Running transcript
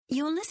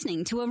You're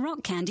listening to a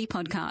Rock Candy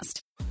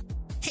podcast.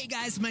 Hey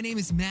guys, my name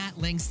is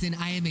Matt Langston.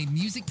 I am a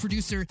music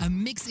producer, a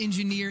mix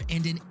engineer,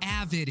 and an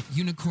avid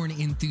unicorn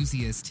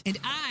enthusiast. And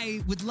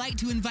I would like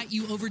to invite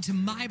you over to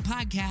my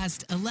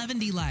podcast,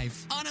 11D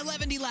Life. On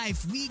 11D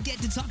Life, we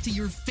get to talk to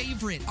your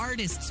favorite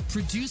artists,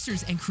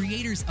 producers, and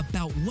creators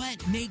about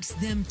what makes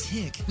them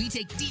tick. We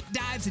take deep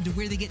dives into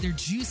where they get their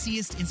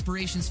juiciest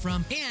inspirations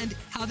from and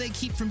how they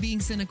keep from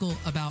being cynical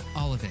about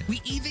all of it.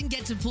 We even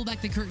get to pull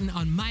back the curtain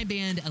on my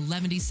band,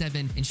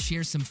 11D7, and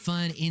share some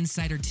fun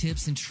insider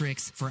tips and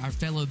tricks for our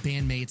fellow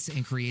bandmates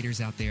and creators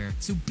out there.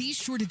 So be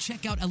sure to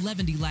check out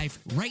 11D Life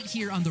right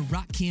here on the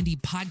Rock Candy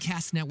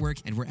Podcast Network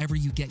and wherever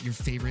you get your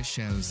favorite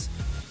shows.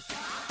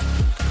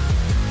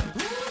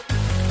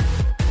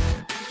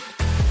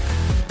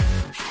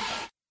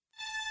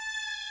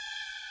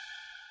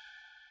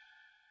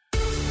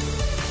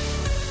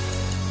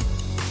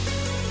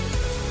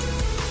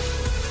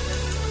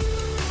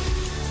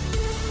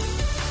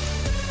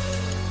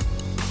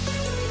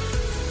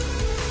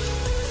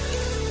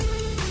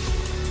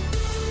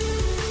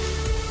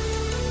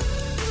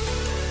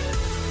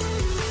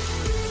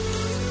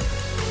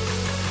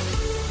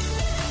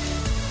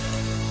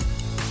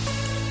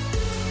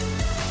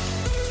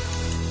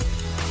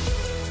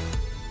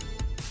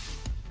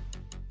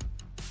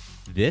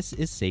 This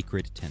is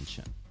Sacred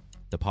Tension,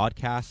 the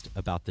podcast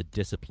about the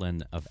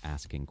discipline of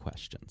asking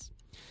questions.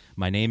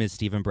 My name is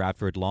Stephen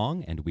Bradford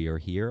Long, and we are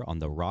here on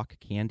the Rock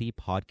Candy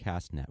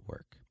Podcast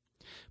Network.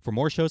 For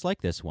more shows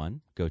like this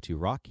one, go to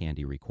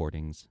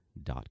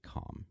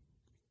rockcandyrecordings.com.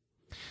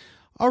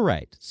 All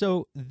right,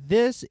 so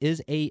this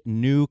is a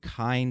new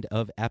kind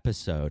of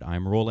episode.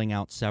 I'm rolling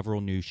out several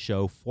new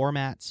show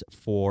formats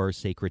for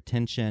Sacred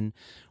Tension,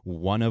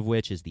 one of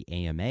which is the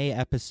AMA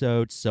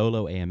episode,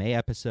 solo AMA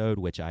episode,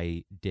 which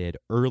I did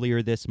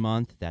earlier this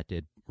month. That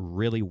did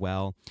really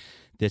well.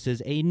 This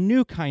is a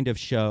new kind of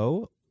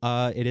show.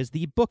 It is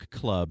the book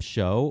club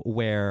show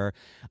where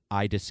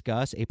I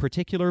discuss a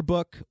particular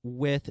book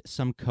with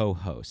some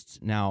co-hosts.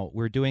 Now,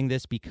 we're doing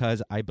this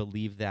because I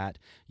believe that,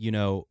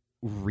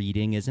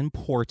 reading is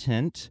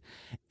important,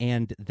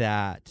 and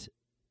that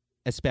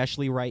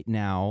especially right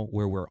now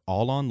where we're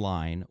all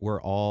online, we're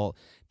all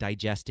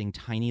digesting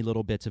tiny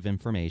little bits of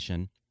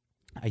information,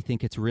 I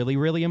think it's really,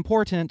 really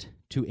important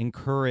to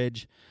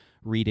encourage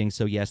reading.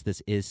 So yes,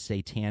 this is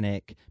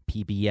satanic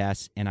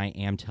PBS, and I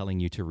am telling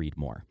you to read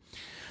more.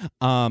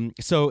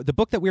 So the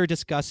book that we're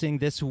discussing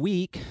this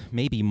week,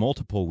 maybe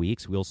multiple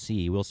weeks, we'll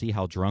see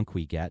how drunk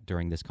we get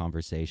during this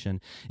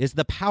conversation, is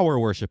The Power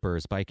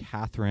Worshippers by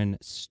Katherine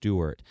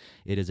Stewart.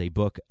 It is a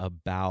book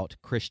about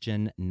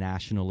Christian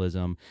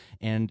nationalism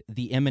and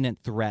the imminent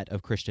threat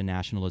of Christian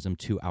nationalism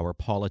to our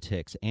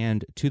politics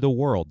and to the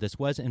world. This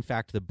was, in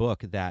fact, the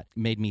book that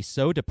made me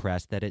so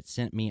depressed that it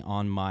sent me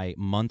on my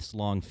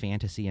months-long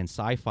fantasy and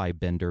sci-fi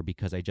bender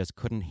because I just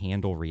couldn't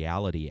handle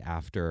reality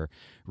after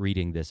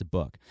reading this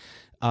book.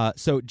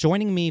 So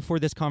joining me for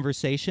this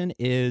conversation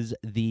is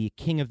the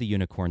king of the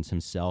unicorns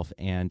himself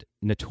and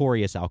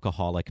notorious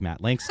alcoholic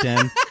Matt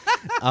Langston.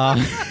 How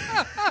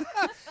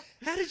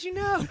did you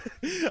know?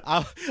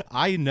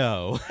 I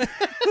know.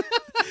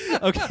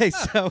 Okay,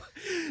 so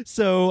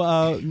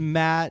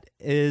Matt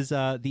is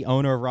the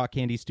owner of Rock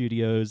Candy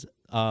Studios,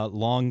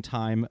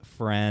 longtime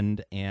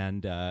friend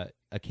and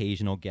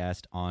occasional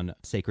guest on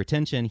Sacred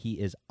Tension. He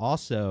is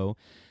also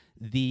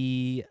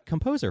the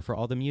composer for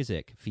all the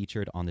music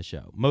featured on the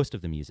show, most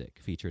of the music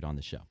featured on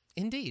the show.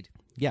 Indeed.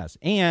 Yes,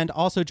 and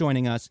also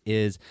joining us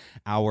is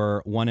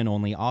our one and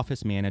only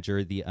office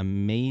manager, the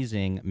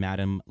amazing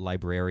Madam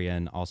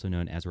Librarian, also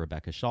known as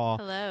Rebecca Shaw.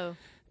 Hello.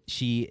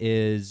 She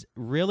is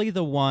really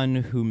the one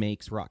who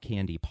makes Rock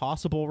Candy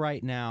possible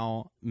right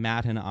now.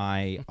 Matt and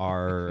I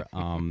are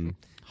True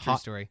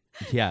story.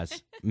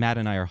 Yes, Matt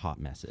and I are hot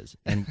messes,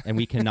 and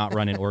we cannot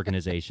run an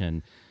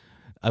organization.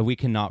 We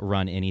cannot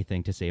run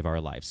anything to save our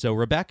lives. So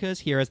Rebecca is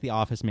here as the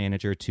office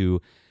manager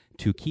to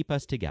keep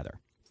us together.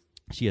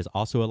 She is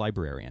also a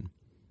librarian.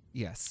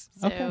 Yes.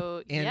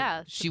 So And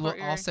yeah, she will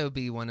also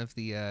be one of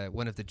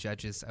the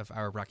judges of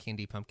our Rock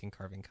Candy pumpkin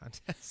carving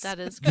contest. That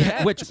is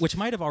correct. which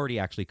might have already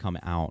actually come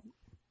out.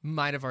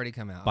 Might have already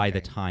come out by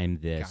the time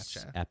this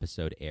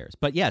episode airs.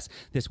 But yes,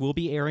 this will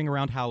be airing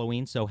around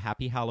Halloween, so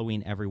happy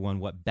Halloween,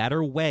 everyone. What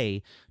better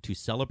way to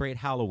celebrate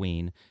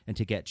Halloween and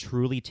to get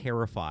truly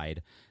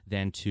terrified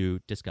than to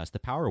discuss the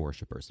power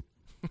worshippers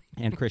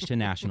and Christian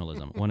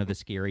nationalism, one of the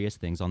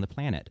scariest things on the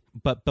planet.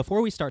 But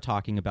before we start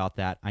talking about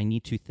that, I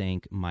need to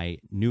thank my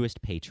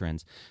newest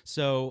patrons.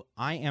 So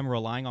I am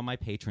relying on my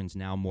patrons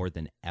now more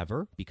than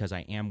ever because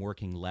I am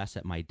working less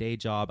at my day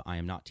job. I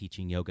am not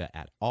teaching yoga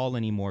at all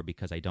anymore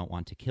because I don't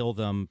want to kill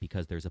them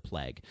because there's a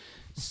plague.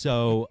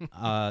 So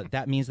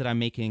that means that I'm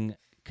making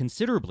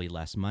considerably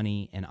less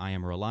money, and I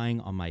am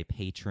relying on my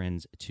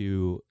patrons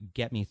to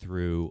get me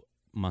through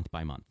month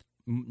by month.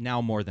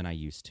 Now more than I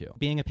used to.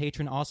 Being a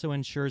patron also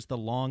ensures the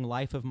long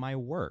life of my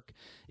work.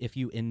 If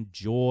you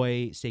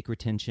enjoy Sacred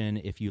Tension,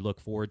 if you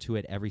look forward to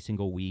it every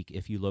single week,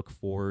 if you look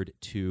forward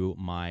to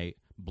my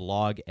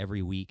blog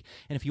every week.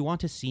 And if you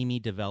want to see me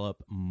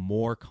develop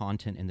more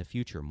content in the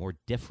future, more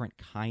different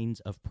kinds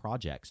of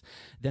projects,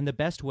 then the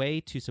best way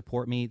to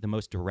support me, the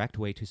most direct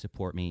way to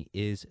support me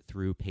is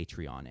through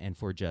Patreon. And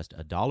for just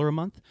 $1 a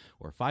month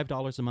or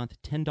 $5 a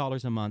month,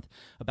 $10 a month,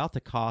 about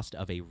the cost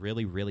of a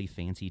really, really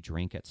fancy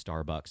drink at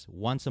Starbucks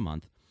once a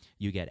month,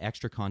 you get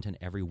extra content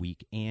every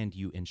week and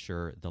you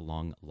ensure the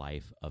long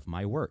life of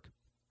my work.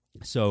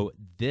 So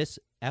this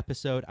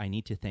episode, I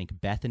need to thank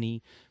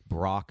Bethany,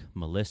 Brock,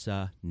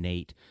 Melissa,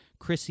 Nate,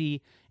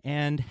 Chrissy,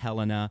 and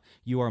Helena.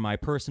 You are my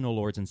personal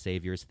lords and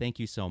saviors. Thank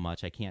you so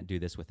much. I can't do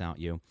this without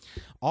you.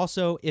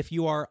 Also, if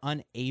you are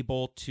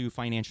unable to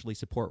financially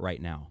support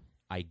right now,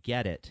 I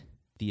get it.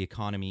 The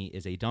economy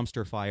is a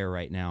dumpster fire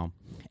right now,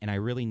 and I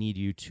really need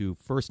you to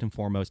first and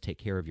foremost take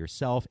care of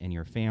yourself and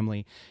your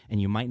family,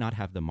 and you might not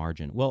have the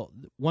margin. Well,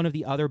 one of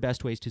the other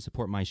best ways to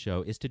support my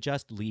show is to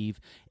just leave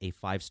a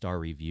 5-star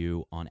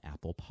review on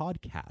Apple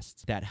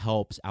Podcasts. That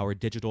helps our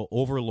digital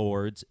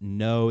overlords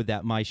know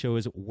that my show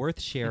is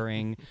worth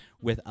sharing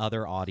with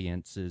other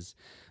audiences.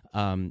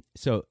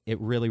 So it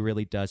really,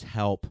 really does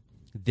help.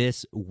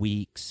 This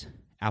week's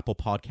Apple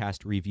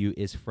Podcast review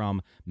is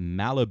from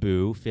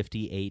Malibu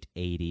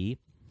 5880.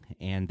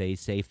 And they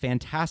say,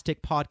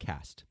 fantastic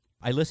podcast.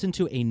 I listen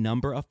to a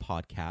number of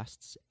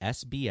podcasts.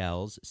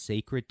 SBL's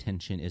Sacred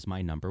Tension is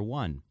my number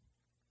one.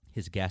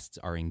 His guests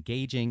are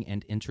engaging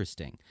and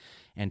interesting.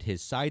 And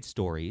his side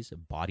stories,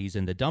 Bodies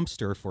in the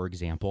Dumpster, for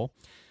example,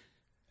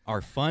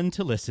 are fun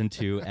to listen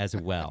to as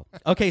well.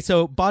 Okay,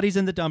 so Bodies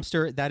in the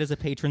Dumpster, that is a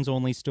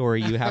patrons-only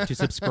story. You have to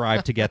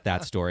subscribe to get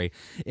that story.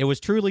 It was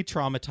truly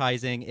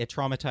traumatizing. It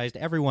traumatized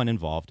everyone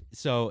involved.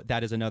 So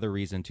that is another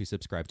reason to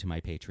subscribe to my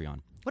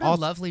Patreon. What a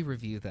lovely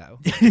review, though.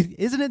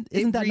 Isn't it?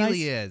 Isn't that nice? It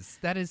really is.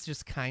 That is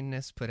just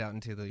kindness put out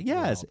into the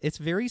Yes, world. it's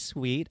very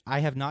sweet. I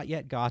have not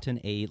yet gotten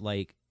a,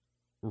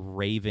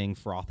 raving,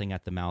 frothing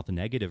at the mouth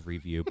negative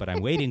review, but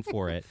I'm waiting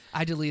for it.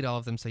 I delete all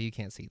of them so you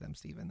can't see them,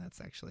 Stephen.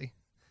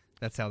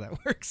 That's how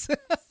that works.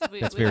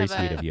 That's very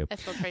sweet of you. A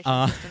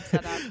filtration system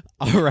set up.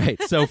 All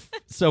right.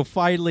 So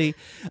finally,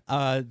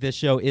 this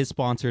show is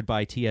sponsored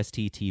by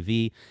TST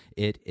TV.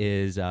 It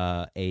is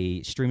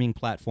a streaming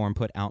platform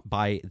put out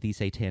by the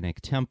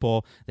Satanic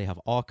Temple. They have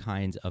all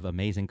kinds of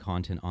amazing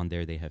content on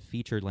there. They have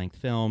feature-length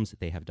films.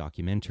 They have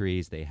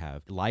documentaries. They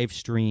have live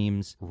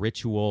streams,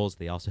 rituals.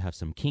 They also have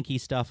some kinky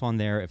stuff on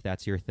there if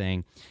that's your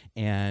thing.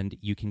 And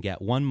you can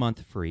get 1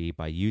 month free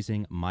by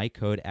using my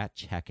code at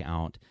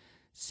checkout.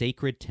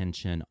 Sacred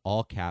Tension,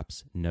 all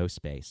caps, no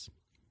space.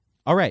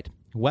 All right.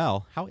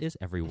 Well, how is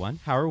everyone?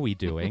 How are we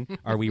doing?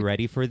 Are we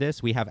ready for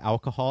this? We have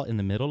alcohol in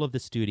the middle of the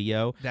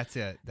studio. That's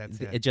it.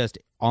 It just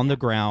on the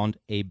ground.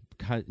 I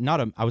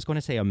was going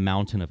to say a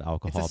mountain of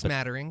alcohol. It's a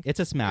smattering. It's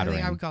a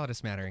smattering. I would call it a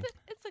smattering.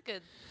 It's a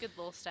good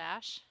little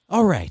stash.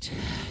 All right.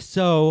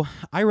 So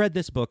I read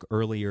this book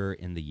earlier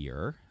in the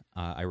year.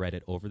 I read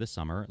it over the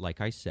summer,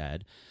 like I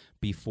said,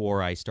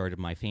 before I started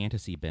my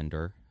fantasy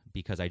bender,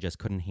 because I just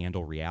couldn't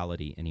handle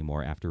reality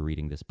anymore after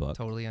reading this book.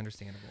 Totally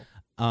understandable.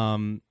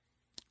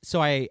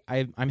 So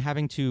I'm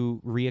having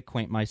to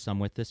reacquaint myself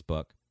with this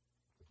book.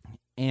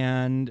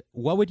 And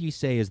what would you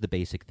say is the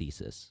basic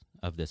thesis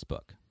of this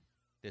book?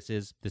 This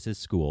is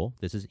school.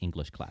 This is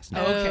English class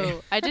now. Oh, Okay.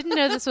 I didn't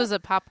know this was a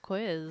pop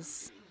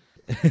quiz.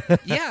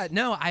 Yeah,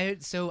 no,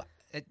 so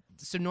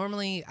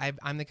normally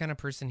I'm the kind of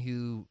person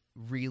who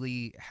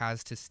really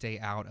has to stay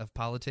out of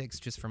politics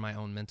just for my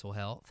own mental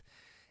health.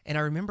 And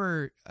I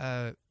remember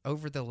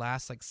over the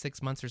last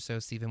 6 months or so,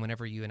 Stephen,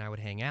 whenever you and I would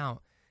hang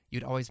out,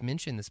 you'd always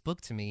mention this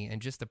book to me,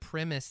 and just the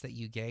premise that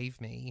you gave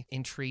me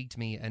intrigued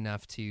me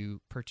enough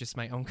to purchase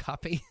my own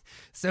copy.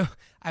 So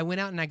I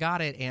went out and I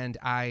got it, and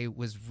I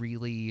was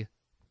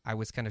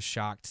kind of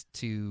shocked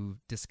to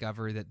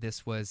discover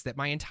that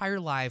my entire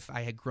life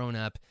I had grown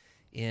up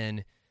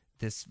in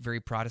this very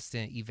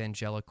Protestant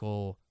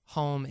evangelical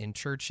home in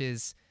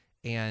churches,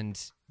 and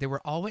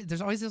there's always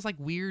this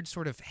weird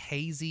sort of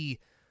hazy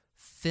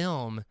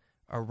film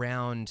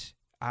around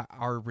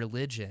our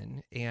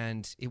religion,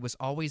 and it was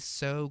always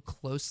so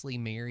closely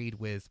married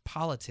with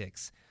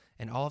politics,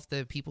 and all of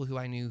the people who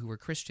I knew who were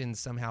Christians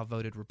somehow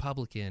voted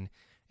Republican,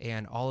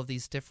 and all of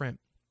these different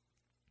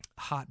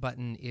hot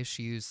button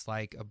issues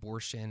like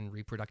abortion,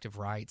 reproductive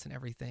rights, and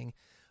everything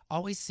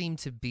always seemed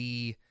to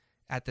be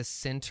at the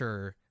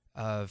center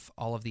of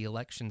all of the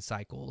election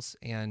cycles.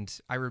 And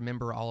I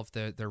remember all of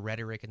the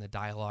rhetoric and the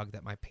dialogue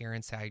that my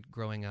parents had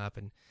growing up,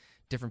 and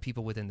different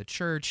people within the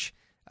church,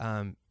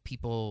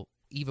 people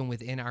even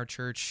within our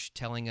church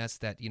telling us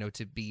that,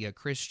 to be a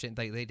Christian,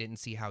 they didn't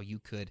see how you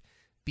could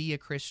be a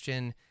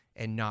Christian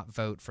and not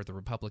vote for the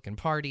Republican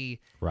Party.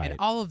 Right. And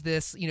all of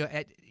this,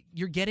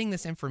 you're getting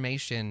this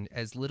information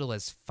as little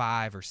as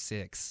 5 or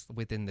 6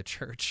 within the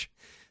church.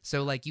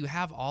 So you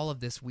have all of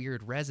this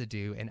weird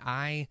residue, and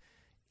I,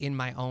 in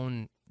my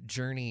own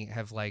journey,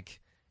 have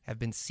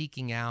been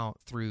seeking out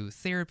through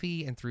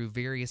therapy and through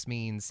various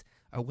means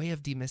a way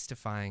of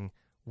demystifying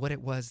what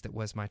it was that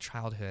was my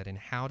childhood, and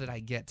how did I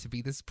get to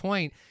be this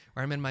point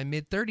where I'm in my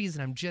mid-30s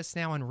and I'm just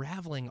now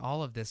unraveling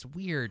all of this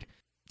weird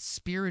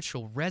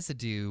spiritual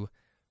residue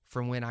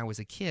from when I was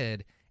a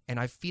kid. And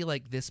I feel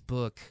like this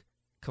book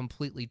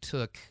completely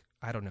took,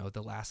 I don't know,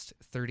 the last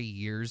 30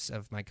 years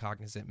of my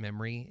cognizant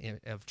memory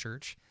of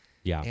church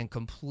Yeah. and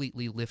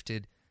completely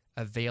lifted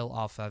a veil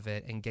off of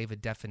it and gave a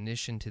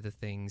definition to the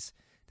things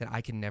that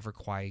I can never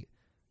quite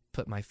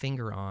put my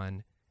finger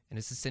on. And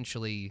it's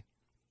essentially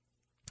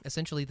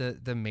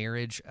the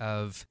marriage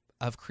of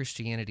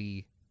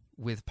Christianity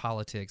with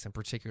politics, and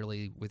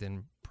particularly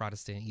within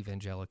Protestant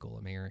evangelical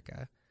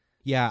America.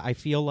 Yeah, I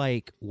feel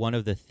like one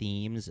of the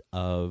themes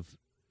of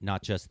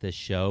not just this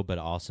show, but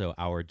also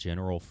our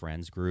general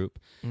friends group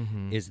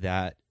is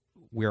that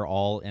we're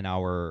all in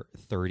our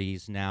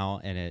 30s now,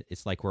 and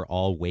it's like we're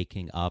all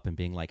waking up and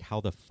being like, how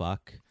the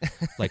fuck?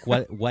 Like,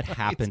 what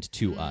happened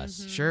to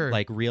us? Sure.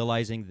 Like,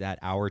 realizing that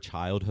our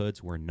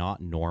childhoods were not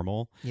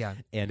normal. Yeah.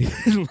 And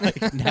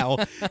like now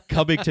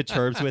coming to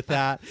terms with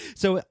that.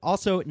 So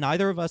also,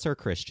 neither of us are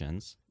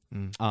Christians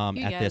You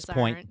at this guys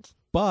point. aren't.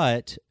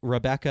 But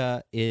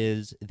Rebecca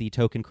is the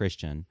token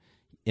Christian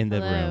in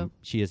the Hello. room.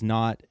 She is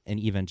not an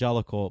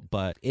evangelical,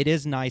 but it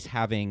is nice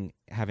having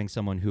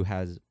someone who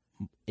has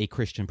a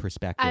Christian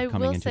perspective I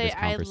coming will into say this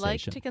I conversation.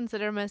 like to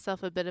consider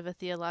myself a bit of a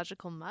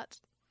theological mutt.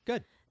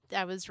 Good.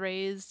 I was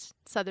raised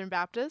Southern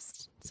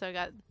Baptist, so I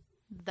got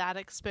that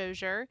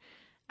exposure.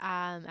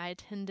 I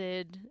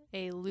attended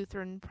a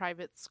Lutheran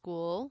private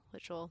school,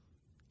 which we'll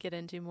get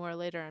into more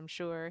later, I'm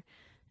sure,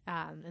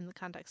 in the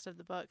context of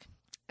the book.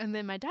 And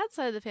then my dad's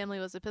side of the family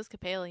was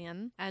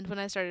Episcopalian, and when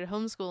I started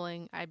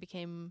homeschooling, I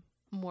became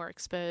more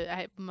exposed.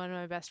 One of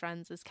my best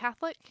friends is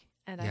Catholic,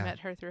 and I Yeah. met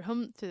her through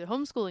the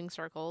homeschooling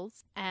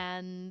circles,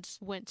 and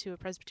went to a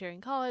Presbyterian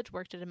college,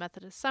 worked at a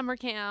Methodist summer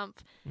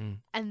camp,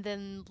 and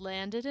then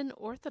landed in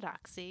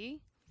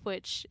Orthodoxy,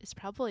 which is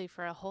probably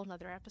for a whole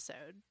nother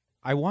episode.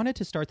 I wanted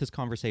to start this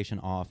conversation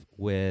off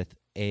with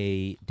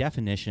a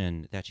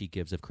definition that she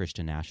gives of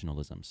Christian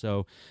nationalism.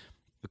 So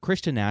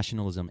Christian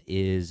nationalism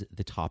is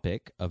the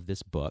topic of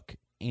this book,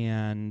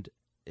 and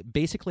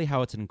basically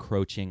how it's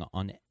encroaching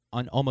on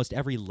almost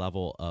every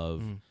level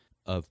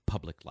of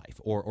public life,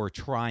 or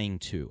trying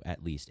to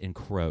at least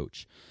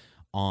encroach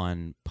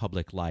on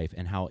public life,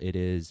 and how it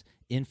is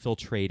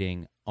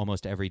infiltrating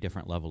almost every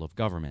different level of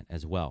government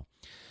as well.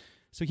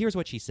 So here's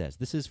what she says.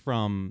 This is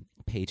from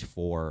page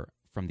 4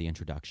 from the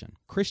introduction.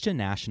 Christian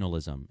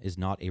nationalism is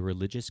not a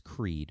religious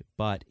creed,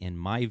 but, in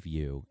my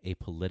view, a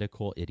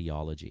political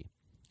ideology.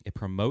 It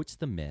promotes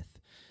the myth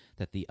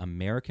that the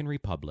American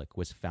Republic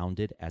was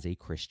founded as a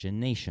Christian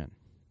nation.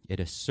 It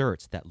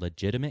asserts that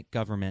legitimate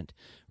government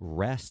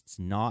rests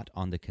not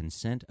on the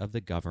consent of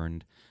the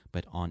governed,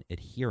 but on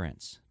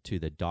adherence to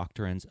the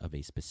doctrines of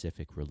a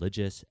specific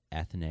religious,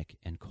 ethnic,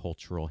 and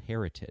cultural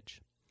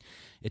heritage.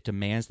 It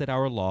demands that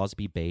our laws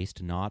be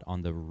based not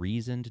on the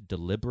reasoned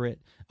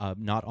deliberation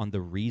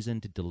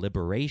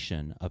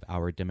of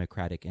our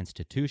democratic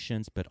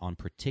institutions, but on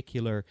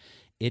particular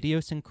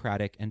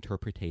idiosyncratic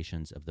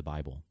interpretations of the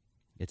Bible.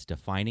 Its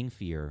defining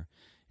fear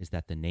is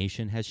that the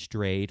nation has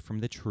strayed from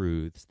the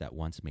truths that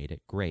once made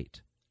it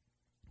great.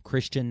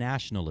 Christian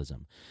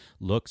nationalism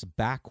looks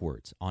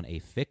backwards on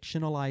a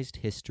fictionalized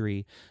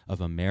history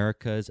of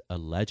America's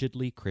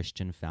allegedly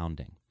Christian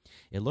founding.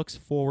 It looks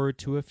forward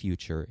to a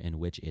future in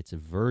which its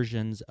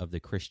versions of the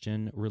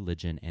Christian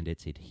religion and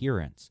its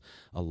adherents,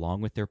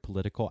 along with their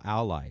political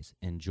allies,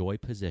 enjoy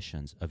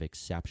positions of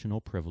exceptional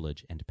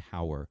privilege and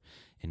power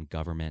in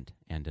government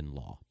and in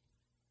law.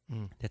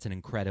 That's an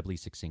incredibly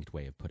succinct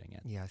way of putting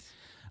it. Yes.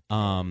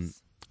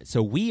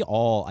 So we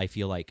all, I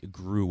feel like,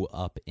 grew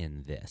up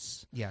in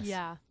this. Yes.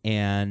 Yeah.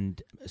 And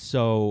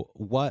so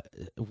what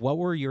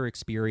were your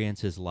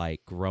experiences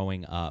like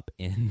growing up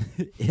in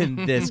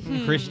this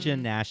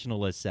Christian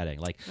nationalist setting?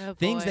 Like Oh,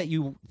 things boy.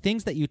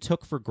 that you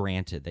took for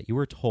granted, that you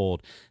were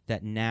told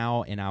that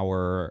now in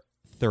our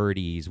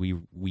 30s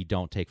we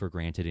don't take for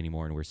granted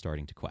anymore, and we're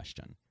starting to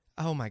question.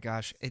 Oh my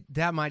gosh,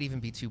 that might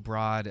even be too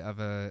broad of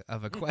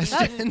a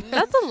question.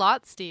 That's a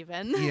lot,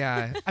 Stephen.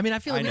 Yeah, I mean, I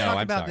feel like I we know, talk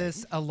I'm about sorry.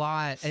 this a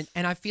lot,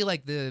 and I feel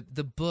like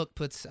the book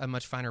puts a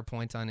much finer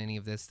point on any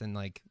of this than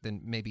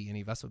maybe any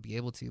of us would be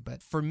able to.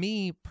 But for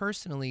me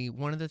personally,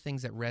 one of the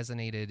things that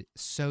resonated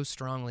so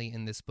strongly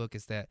in this book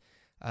is that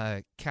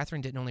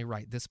Katherine didn't only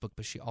write this book,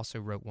 but she also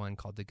wrote one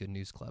called The Good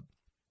News Club.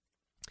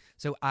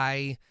 So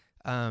I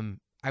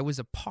was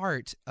a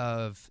part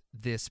of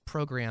this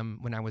program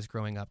when I was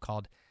growing up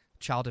called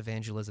Child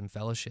Evangelism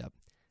Fellowship.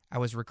 I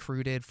was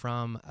recruited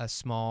from a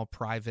small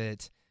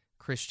private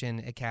Christian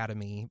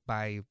academy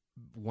by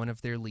one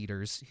of their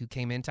leaders who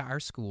came into our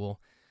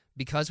school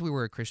because we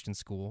were a Christian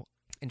school,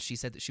 and she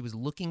said that she was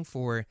looking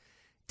for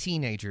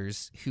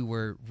teenagers who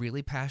were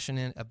really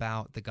passionate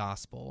about the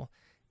gospel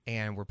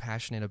and were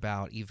passionate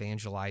about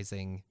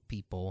evangelizing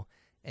people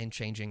and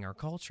changing our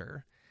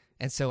culture.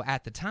 And so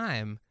at the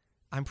time,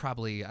 I'm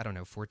probably,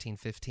 14,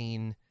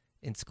 15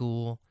 in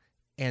school.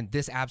 And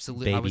this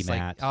absolutely, I Baby was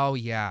Matt. like, oh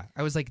yeah,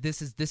 I was like,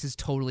 this is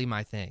totally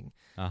my thing.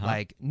 Uh-huh.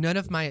 Like none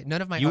of my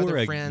you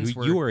other friends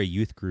were. You were a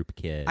youth group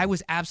kid. I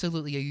was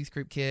absolutely a youth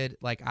group kid.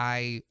 Like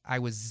I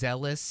was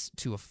zealous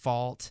to a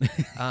fault.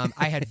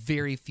 I had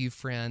very few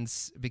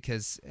friends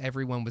because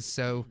everyone was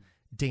so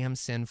damn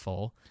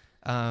sinful.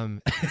 So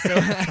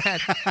I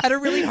had a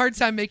really hard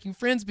time making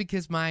friends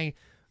because my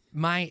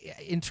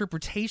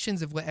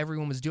interpretations of what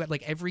everyone was doing,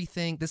 like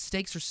everything, the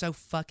stakes are so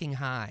fucking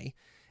high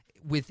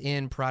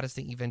within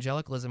Protestant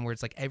evangelicalism, where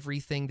it's like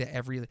everything that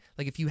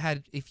like if you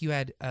had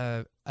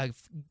a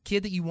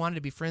kid that you wanted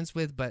to be friends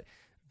with, but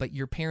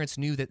your parents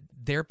knew that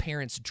their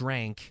parents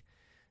drank,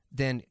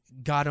 then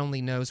God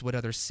only knows what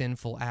other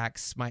sinful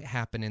acts might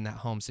happen in that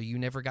home. So you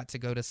never got to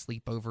go to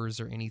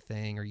sleepovers or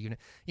anything, or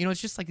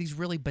it's just like these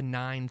really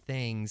benign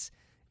things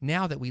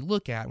now that we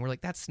look at, and we're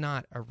like, that's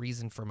not a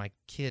reason for my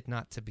kid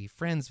not to be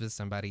friends with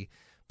somebody.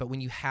 But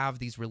when you have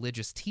these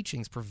religious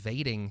teachings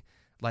pervading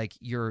like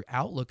your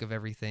outlook of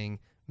everything,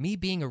 me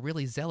being a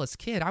really zealous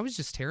kid, I was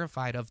just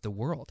terrified of the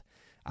world.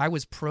 I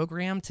was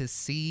programmed to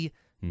see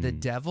the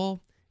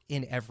devil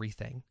in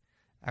everything.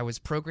 I was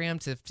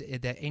programmed to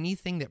that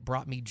anything that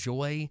brought me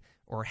joy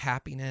or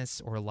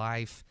happiness or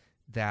life,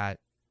 that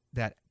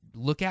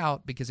look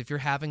out, because if you're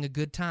having a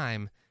good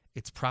time,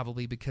 it's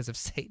probably because of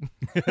Satan.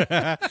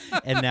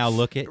 And now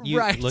look at you.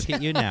 Right. Look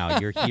at you now.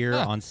 You're here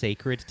on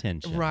Sacred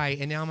Tension. Right,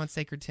 and now I'm on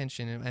Sacred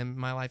Tension, and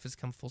my life has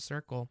come full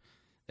circle.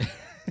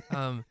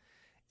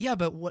 Yeah,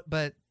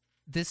 but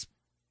this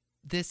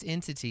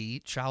entity,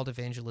 Child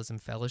Evangelism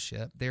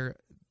Fellowship, their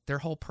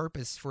whole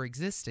purpose for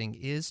existing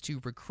is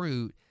to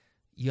recruit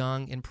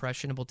young,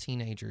 impressionable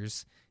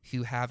teenagers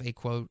who have a,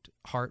 quote,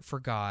 heart for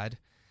God,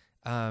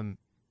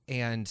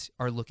 and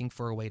are looking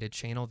for a way to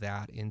channel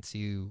that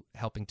into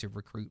helping to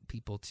recruit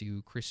people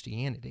to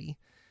Christianity,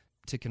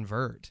 to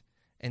convert.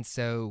 And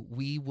so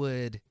we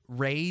would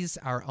raise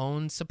our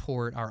own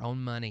support, our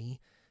own money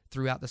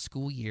throughout the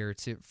school year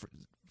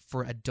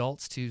for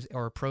adults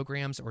or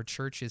programs or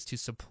churches to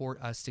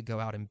support us to go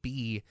out and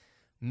be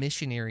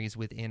missionaries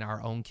within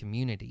our own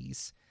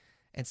communities.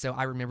 And so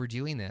I remember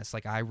doing this.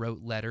 Like, I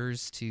wrote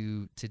letters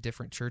to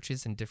different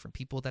churches and different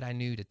people that I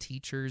knew, to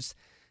teachers.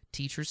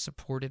 Teachers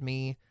supported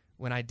me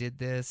when I did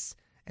this.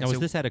 And now, was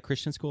so this at a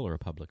Christian school or a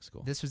public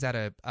school? This was at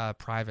a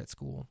private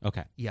school.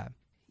 Okay. Yeah.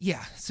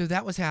 Yeah. So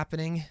that was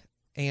happening.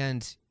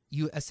 And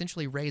you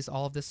essentially raise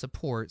all of this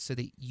support so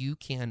that you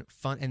can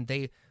and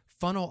they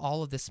funnel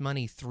all of this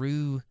money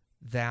through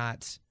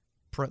that,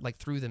 like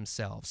through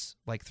themselves,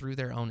 like through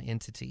their own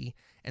entity.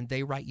 And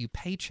they write you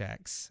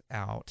paychecks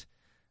out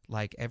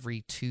like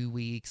every 2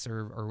 weeks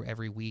or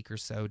every week or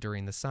so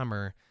during the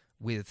summer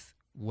with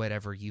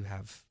whatever you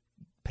have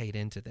paid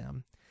into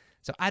them.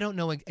 So I don't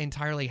know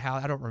entirely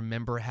I don't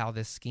remember how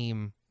this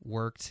scheme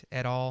worked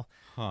at all,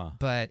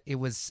 but it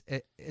was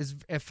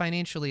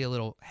financially a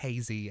little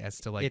hazy as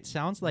to like it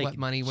sounds like what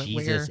money went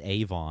Jesus where.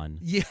 Avon.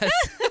 Yes.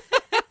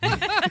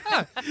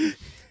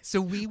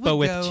 So we would but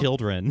with go,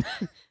 children.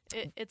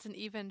 It's an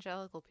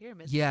evangelical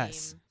pyramid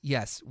scheme.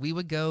 Yes. We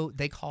would go.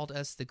 They called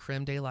us the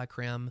creme de la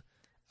creme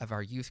of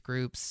our youth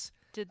groups.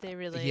 Did they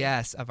really?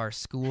 Yes, of our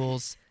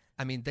schools.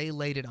 I mean, they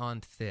laid it on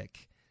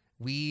thick.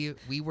 We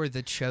were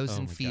the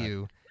chosen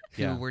few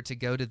who were to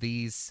go to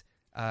these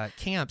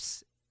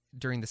camps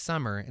during the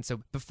summer. And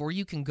so before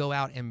you can go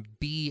out and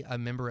be a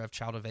member of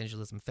Child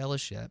Evangelism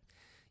Fellowship,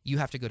 you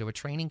have to go to a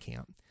training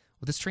camp.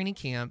 Well, this training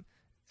camp,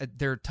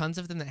 there are tons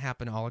of them that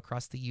happen all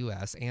across the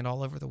U.S. and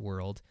all over the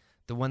world.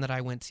 The one that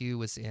I went to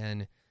was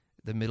in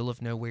the middle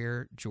of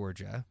nowhere,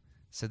 Georgia.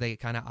 So they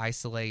kind of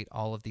isolate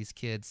all of these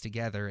kids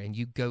together, and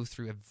you go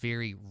through a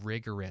very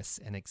rigorous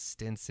and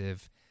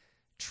extensive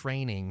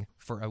training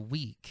for a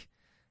week,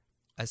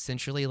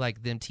 essentially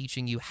like them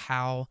teaching you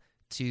how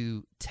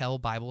to tell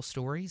Bible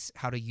stories,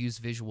 how to use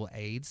visual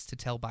aids to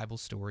tell Bible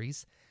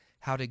stories,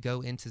 how to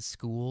go into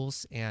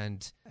schools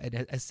and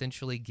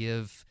essentially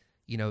give,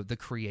 the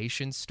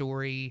creation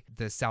story,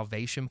 the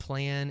salvation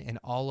plan, and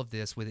all of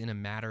this within a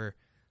matter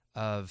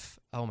of,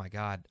 oh my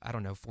God, I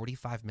don't know,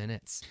 45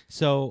 minutes.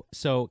 So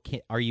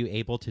are you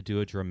able to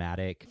do a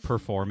dramatic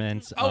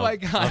performance oh my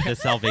God. of the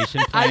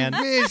salvation plan?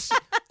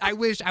 I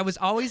wish. I was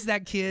always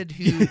that kid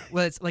who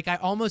was like, I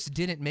almost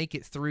didn't make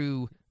it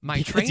through my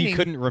because training. you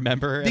couldn't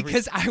remember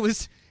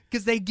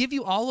because they give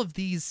you all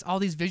these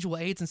visual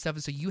aids and stuff,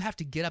 and so you have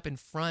to get up in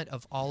front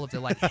of all of the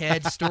like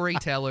head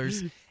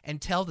storytellers and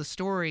tell the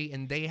story,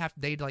 and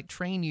they like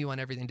train you on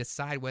everything,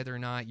 decide whether or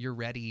not you're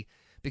ready,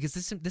 because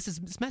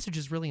this message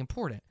is really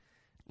important.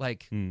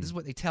 Like this is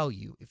what they tell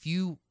you. If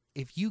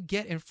you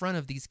get in front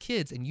of these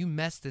kids and you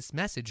mess this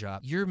message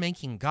up, you're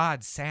making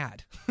God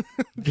sad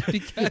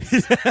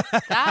because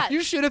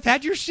you should have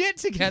had your shit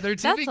together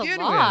to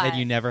begin with. And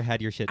you never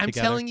had your shit together?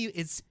 I'm telling you,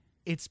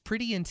 it's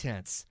pretty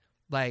intense.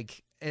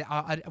 Like,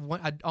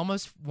 I'd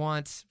almost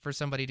want for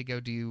somebody to go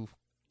do,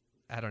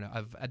 I don't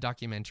know, a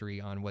documentary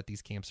on what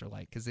these camps are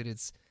like, because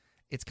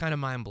It's kind of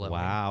mind blowing.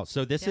 Wow.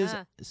 So this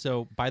Yeah.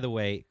 so by the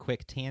way,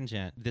 quick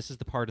tangent. This is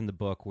the part in the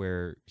book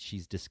where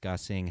she's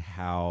discussing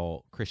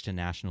how Christian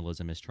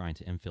nationalism is trying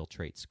to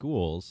infiltrate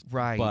schools.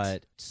 Right.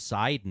 But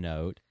side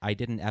note, I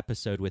did an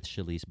episode with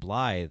Shalise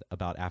Blythe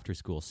about After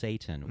School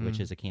Satan,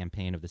 which is a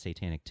campaign of the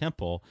Satanic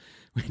Temple,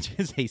 which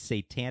is a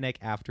satanic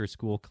after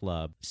school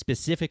club,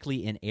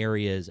 specifically in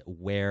areas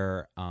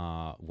where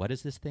what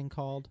is this thing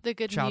called? The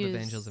Good Child News.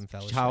 Evangelism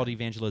Fellowship. Child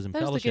Evangelism That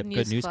was the Fellowship, Good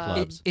Good News News Club.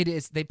 Clubs. It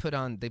is. They put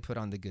on the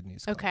Good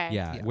News Club. Okay.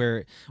 Yeah,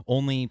 where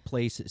only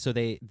places, so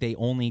they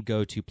only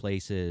go to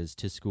places,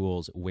 to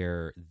schools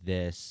where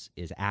this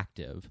is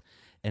active,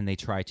 and they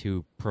try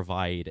to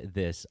provide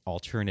this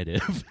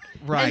alternative.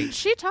 Right. And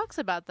she talks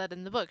about that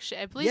in the book.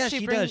 I believe Yeah, she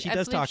she brings, does. She I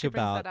does believe talk she brings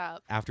about that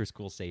up. After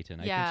School Satan.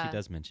 I Yeah. think she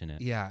does mention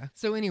it. Yeah.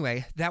 So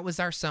anyway, that was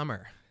our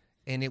summer,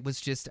 and it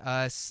was just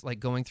us like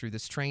going through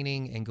this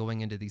training and going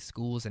into these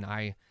schools. And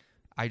I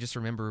just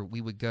remember we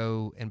would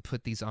go and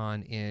put these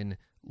on in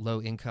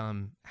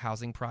low-income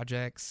housing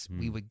projects.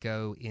 We would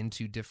go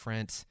into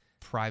different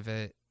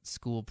private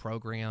school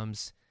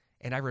programs,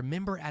 and I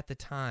remember at the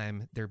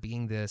time there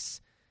being this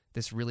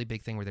really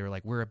big thing where they were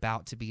like, we're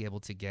about to be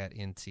able to get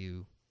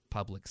into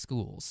public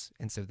schools.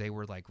 And so they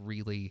were like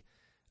really,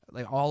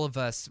 like all of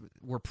us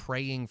were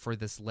praying for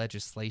this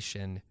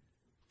legislation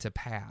to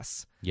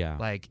pass. Yeah.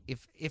 Like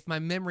if my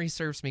memory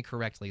serves me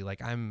correctly,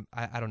 like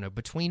I don't know,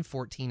 between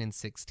 14 and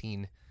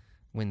 16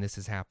 when this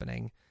is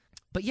happening.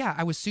 But yeah,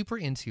 I was super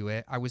into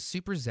it. I was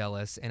super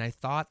zealous, and I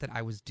thought that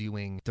I was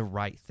doing the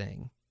right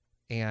thing.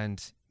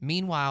 And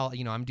meanwhile,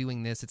 I'm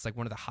doing this. It's like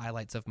one of the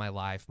highlights of my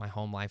life. My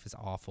home life is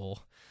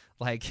awful.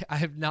 Like I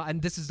have not,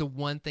 and this is the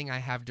one thing I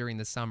have during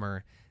the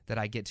summer that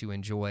I get to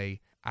enjoy.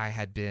 I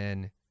had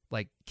been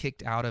like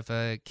kicked out of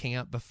a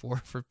camp before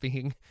for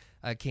being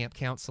a camp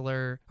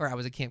counselor, or I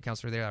was a camp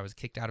counselor there. I was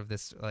kicked out of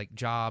this like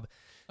job.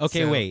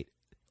 Okay, So- wait.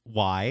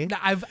 Why? No,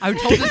 I've told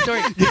the story.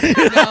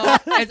 No,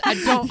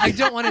 I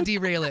don't want to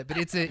derail it, but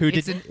it's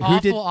an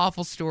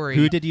awful story.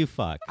 Who did you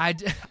fuck? I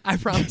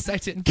promise I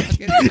didn't fuck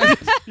it.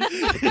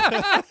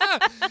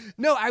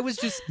 No, I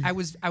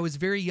was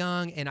very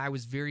young, and I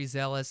was very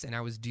zealous, and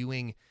I was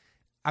doing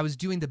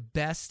the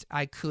best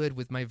I could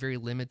with my very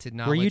limited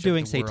knowledge. Were you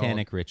doing of the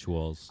satanic world.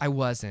 rituals? I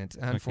wasn't,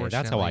 unfortunately. Okay,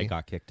 that's how I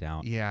got kicked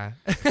out. Yeah.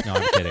 No,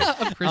 I'm kidding.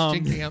 Of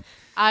Christian camp.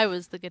 I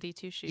was the goody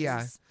two shoes.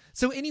 Yeah.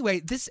 So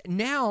anyway, this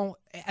now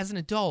as an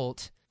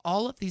adult,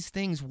 all of these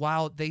things,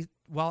 while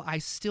I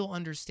still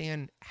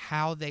understand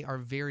how they are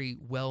very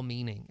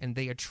well-meaning and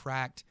they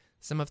attract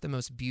some of the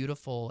most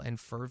beautiful and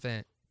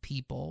fervent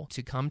people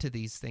to come to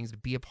these things, to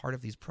be a part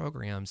of these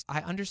programs,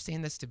 I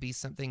understand this to be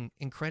something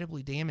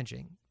incredibly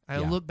damaging. I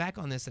look back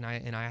on this and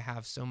I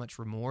have so much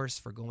remorse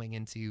for going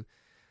into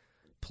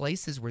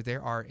places where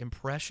there are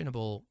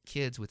impressionable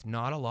kids with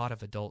not a lot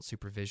of adult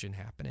supervision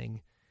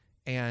happening.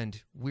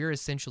 And we're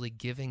essentially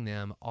giving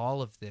them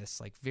all of this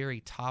like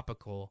very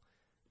topical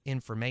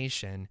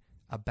information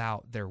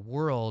about their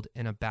world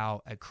and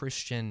about a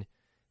Christian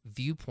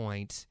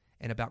viewpoint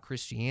and about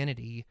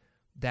Christianity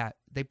that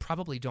they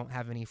probably don't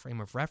have any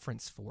frame of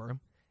reference for.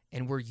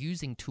 And we're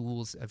using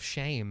tools of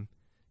shame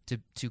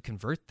to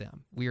convert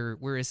them.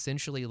 We're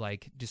essentially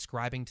like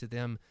describing to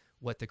them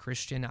what the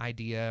Christian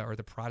idea or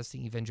the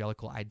Protestant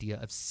evangelical idea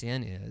of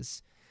sin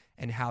is,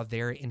 and how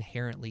they're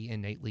inherently,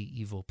 innately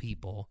evil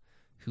people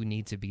who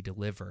need to be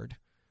delivered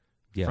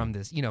from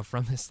this,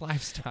 from this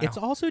lifestyle. It's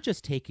also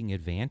just taking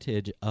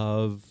advantage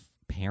of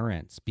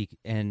parents,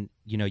 and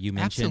you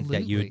mentioned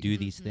that you would do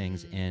these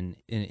things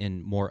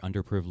in more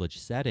underprivileged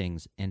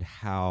settings, and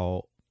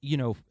how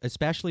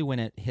especially when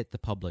it hit the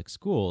public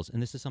schools,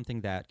 and this is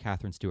something that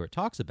Katherine Stewart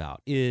talks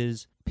about,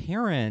 is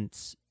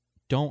parents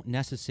don't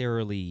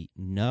necessarily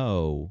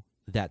know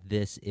that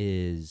this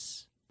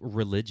is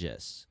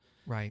religious.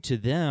 Right. To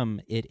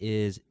them, it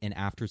is an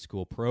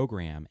after-school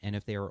program, and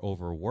if they are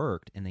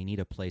overworked and they need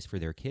a place for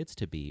their kids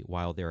to be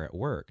while they're at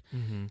work,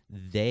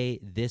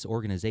 this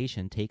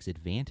organization takes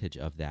advantage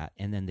of that,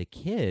 and then the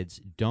kids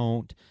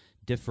don't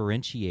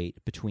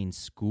differentiate between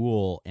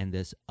school and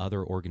this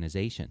other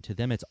organization. To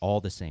them, it's all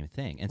the same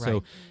thing, and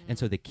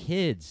so the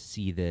kids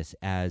see this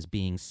as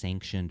being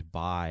sanctioned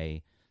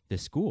by the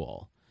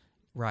school.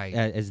 Right.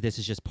 As this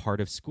is just part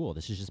of school.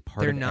 This is just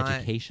part of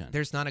education.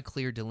 There's not a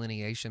clear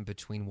delineation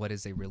between what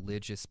is a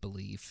religious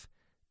belief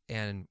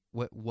and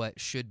what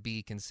should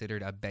be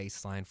considered a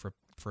baseline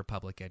for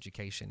public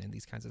education in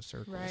these kinds of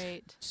circles.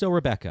 Right. So,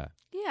 Rebecca,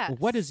 Yes.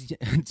 what is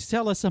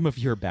tell us some of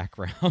your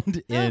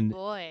background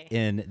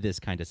in this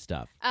kind of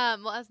stuff.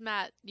 Well, as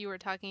Matt, you were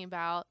talking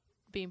about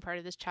being part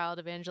of this Child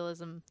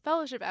Evangelism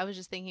Fellowship, I was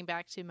just thinking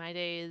back to my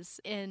days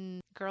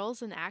in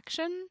Girls in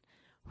Action,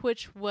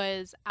 which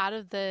was out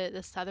of the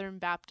Southern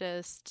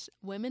Baptist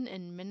Women's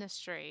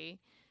Missionary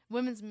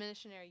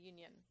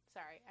Union.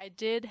 Sorry, I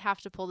did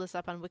have to pull this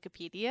up on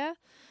Wikipedia.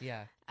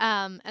 Yeah.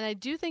 And I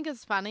do think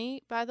it's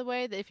funny, by the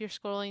way, that if you're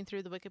scrolling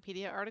through the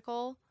Wikipedia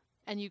article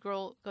and you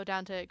go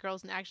down to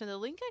Girls in Action, the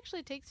link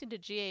actually takes you to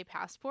GA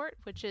Passport,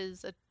 which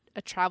is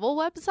a travel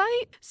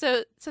website.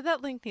 So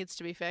that link needs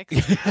to be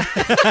fixed.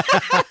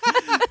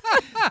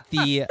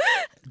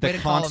 Way to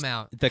call him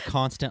out. The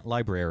constant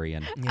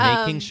librarian,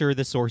 Yeah. making sure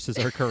the sources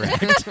are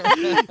correct.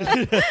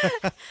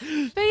 But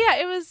yeah,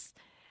 it was.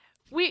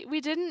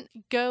 We didn't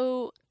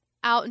go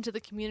out into the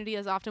community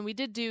as often. We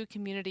did do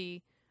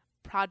community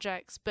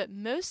projects, but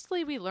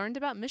mostly we learned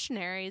about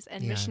missionaries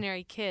and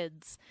missionary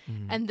kids.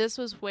 And this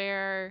was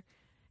where,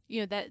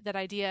 that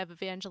idea of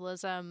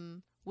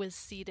evangelism was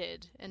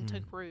seeded and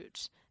took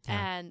root.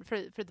 Yeah. And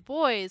for the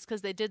boys,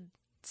 because they did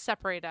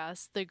separate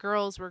us, the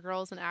girls were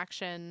Girls in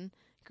Action,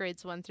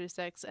 grades 1 through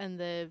 6, and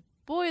the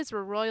boys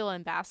were Royal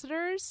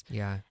Ambassadors.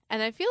 Yeah.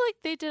 And I feel like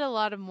they did a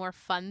lot of more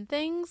fun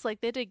things.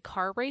 Like they did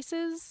car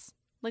races,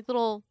 like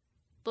little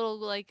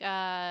like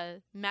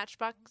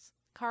matchbox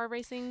car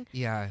racing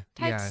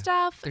type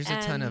stuff. There's a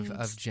ton and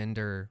of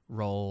gender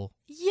role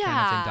yeah,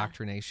 kind of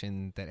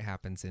indoctrination that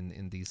happens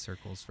in these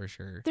circles for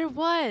sure. there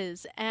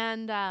was.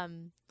 And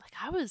like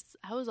I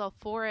was all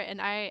for it.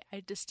 And I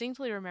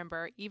distinctly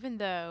remember, even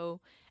though,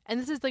 and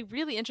this is like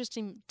really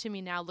interesting to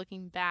me now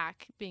looking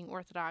back, being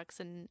Orthodox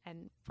and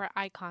where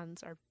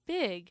icons are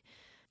big,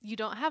 you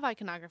don't have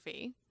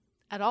iconography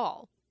at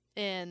all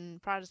in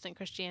Protestant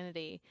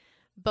Christianity,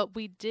 but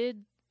we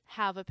did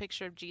have a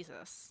picture of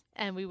Jesus,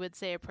 and we would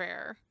say a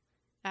prayer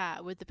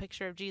with the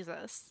picture of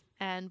Jesus,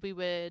 and we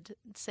would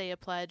say a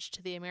pledge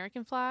to the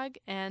American flag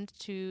and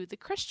to the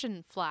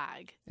Christian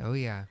flag. Oh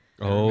yeah.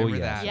 I Oh remember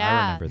yes, that. Yeah.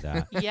 I remember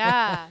that.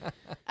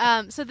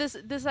 Yeah. So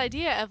this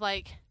idea of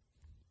like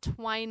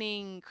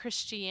twining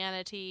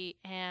Christianity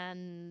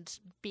and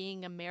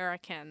being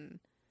American.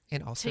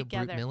 And also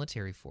Together. brute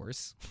military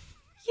force.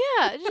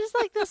 Yeah, just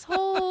like this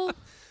whole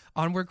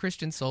Onward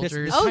Christian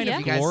soldiers. This Oh, kind yeah. of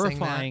You guys sang that?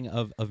 glorifying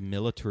of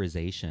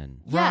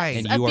militarization. Right.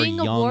 And yes, you of are being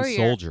a young warrior.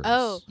 soldiers.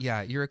 Oh,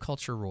 Yeah, you're a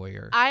culture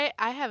warrior. I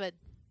have a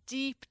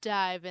deep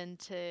dive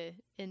into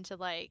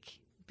like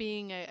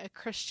being a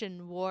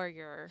Christian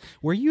warrior.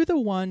 Were you the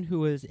one who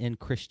was in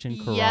Christian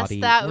karate? Yes,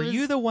 that Were was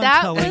you the one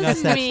that telling was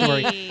us that me.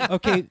 story?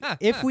 Okay,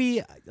 if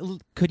we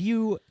could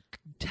you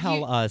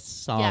tell us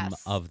some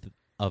Yes. of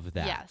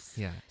that? Yes.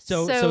 yeah.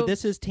 So So-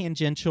 this is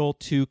tangential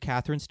to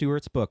Katherine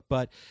Stewart's book,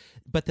 but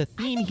the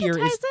theme think it here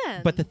is ties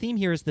in. but the theme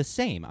here is the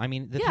same. I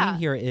mean, the Yeah. theme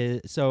here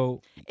is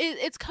so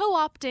It's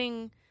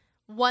co-opting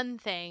one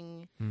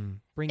thing.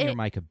 bring your It-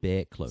 mic a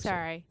bit closer.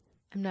 Sorry,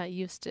 I'm not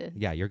used to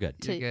Yeah, you're good.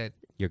 You're good.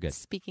 You're good.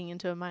 speaking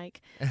into a mic.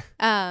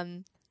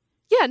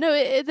 Yeah, no,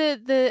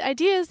 the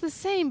idea is the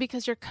same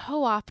because you're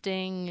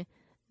co-opting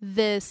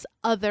this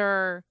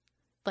other,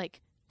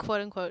 like,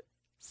 quote unquote,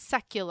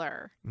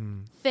 secular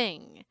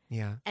thing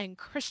Yeah. and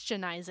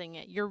Christianizing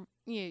it.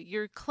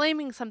 You're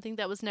claiming something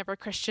that was never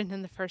Christian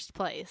in the first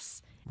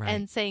place Right.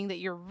 and saying that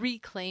you're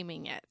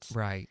reclaiming it,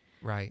 Right.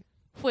 Right.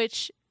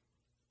 which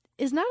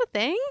is not a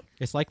thing.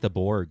 It's like the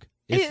Borg.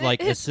 It's It- like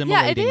it's-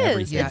 assimilating yeah, it is.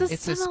 everything. Yeah, It's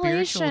it's a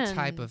spiritual assimilation.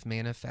 type of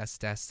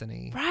manifest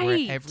destiny where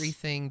Right.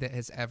 everything that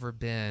has ever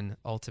been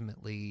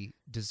ultimately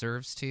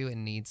deserves to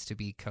and needs to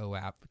be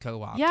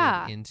co-opted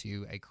Yeah.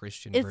 into a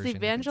Christian It's version the of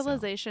itself.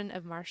 evangelization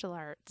of martial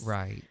arts.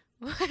 Right.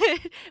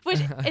 Which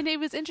and it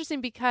was interesting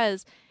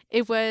because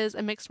it was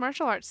a mixed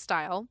martial arts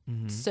style,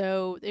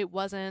 so it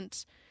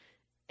wasn't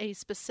a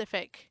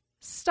specific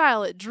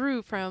style. It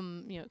drew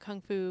from kung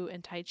fu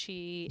and tai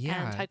chi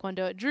Yeah. and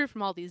taekwondo. It drew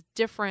from all these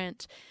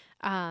different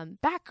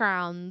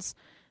backgrounds,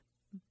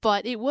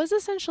 but it was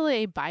essentially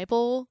a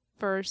Bible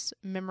verse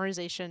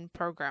memorization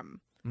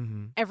program.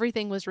 Mm-hmm.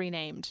 Everything was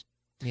renamed.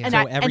 Yeah. And So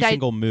I- every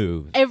single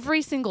move.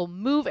 Every single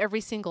move,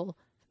 every single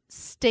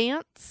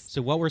stance.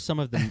 So what were some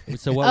of the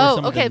names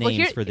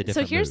for the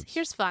different here's moves?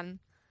 here's fun.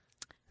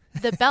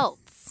 The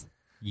belts.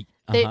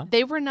 Uh-huh.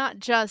 They were not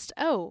just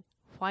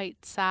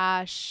white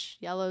sash,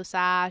 yellow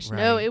sash.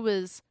 No, Right. it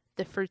was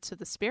the fruits of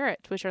the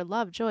spirit, which are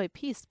love, joy,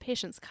 peace,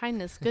 patience,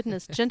 kindness,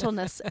 goodness,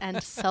 gentleness,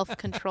 and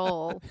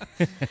self-control.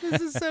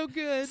 This is so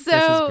good. So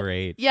This is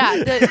great.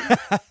 Yeah.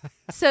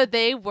 So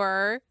they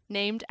were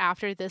named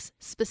after this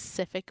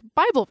specific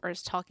Bible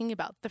verse talking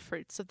about the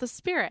fruits of the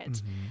spirit.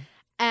 Mm-hmm.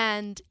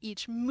 And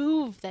each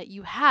move that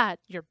you had,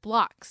 your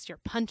blocks, your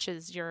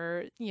punches,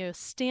 your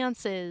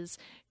stances,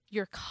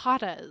 your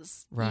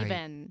katas, Right.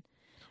 even.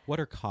 What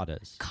are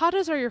katas?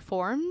 Katas are your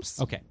forms.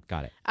 Okay,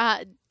 got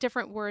it.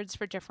 Different words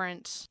for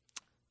different,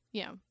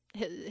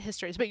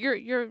 histories. But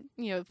your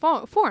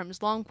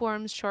forms, long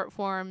forms, short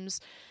forms.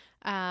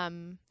 Or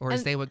as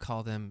and- they would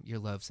call them, your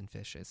loaves and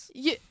fishes.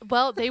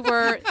 Well, they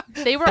were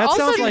That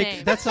also sounds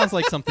named. that sounds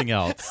like something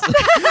else.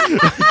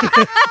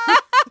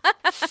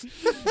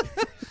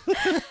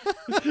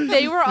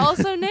 They were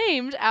also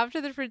named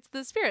after the fruits of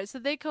the spirit, so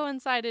they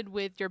coincided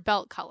with your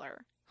belt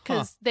color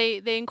because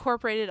they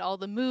incorporated all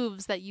the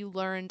moves that you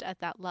learned at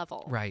that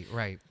level. Right,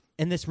 right.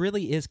 And this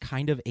really is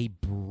kind of a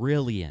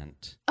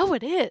brilliant Oh,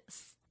 it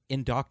is.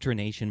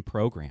 indoctrination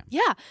program.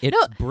 Yeah. It's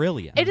No,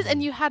 brilliant. it is.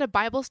 And you had a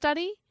Bible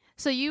study,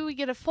 so you would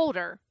get a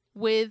folder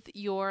with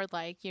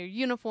your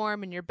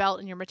uniform and your belt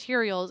and your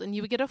materials, and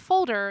you would get a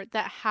folder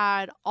that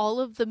had all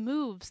of the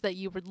moves that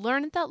you would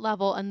learn at that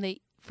level, and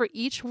for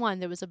each one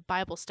there was a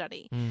Bible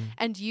study,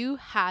 and you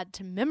had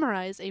to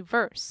memorize a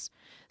verse.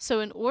 So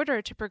in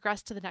order to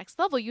progress to the next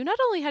level, you not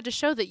only had to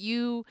show that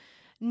you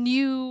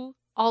knew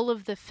all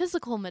of the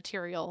physical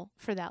material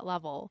for that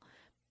level,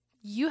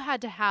 you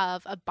had to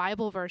have a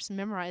Bible verse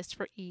memorized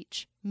for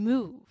each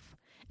move.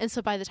 And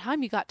so by the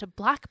time you got to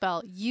black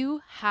belt,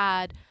 you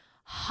had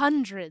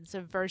hundreds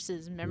of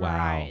verses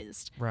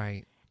memorized. Wow.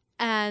 Right.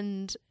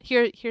 And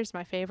here's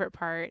my favorite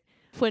part.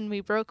 When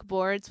we broke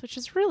boards, which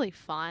is really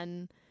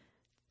fun,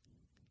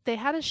 they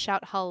had us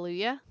shout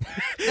hallelujah.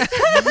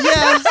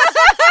 Yes.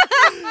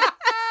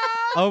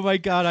 Oh my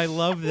God, I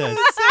love this.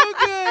 So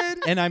good.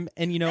 And I'm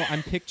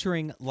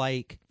picturing,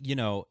 like,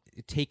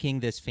 taking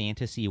this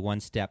fantasy one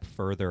step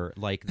further,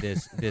 like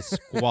this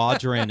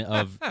squadron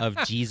of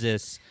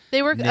Jesus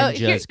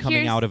ninjas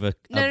coming out of a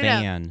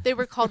van. No. They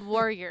were called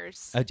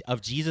warriors.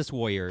 Of Jesus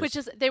warriors. Which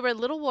is, they were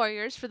little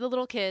warriors for the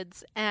little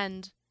kids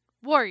and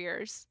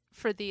warriors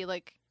for the,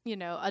 like,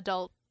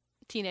 adult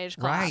teenage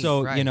class. Right.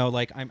 So,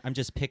 like, I'm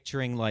just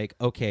picturing, like,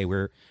 okay,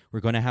 we're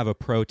going to have a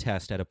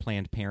protest at a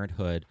Planned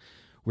Parenthood.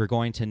 We're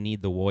going to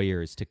need the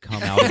warriors to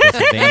come out of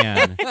this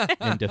van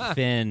and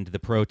defend the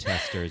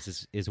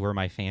protesters is where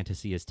my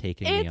fantasy is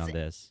taking me on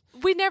this.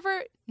 We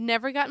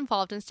never got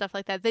involved in stuff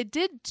like that. They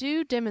did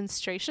do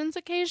demonstrations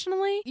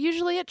occasionally,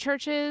 usually at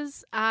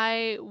churches.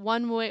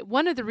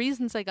 One of the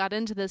reasons I got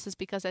into this is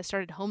because I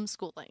started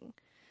homeschooling.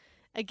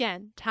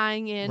 Again,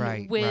 tying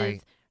in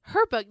with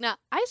her book. Now,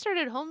 I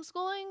started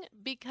homeschooling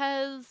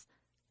because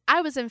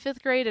I was in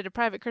 5th grade at a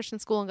private Christian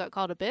school and got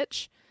called a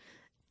bitch.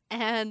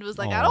 And was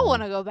like, I don't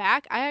want to go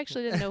back. I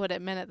actually didn't know what it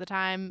meant at the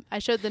time. I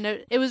showed the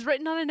note. It was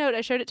written on a note.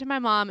 I showed it to my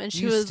mom, and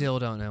You still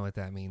don't know what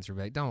that means,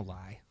 Rebecca. Don't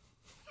lie.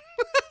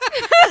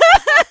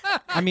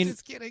 I mean,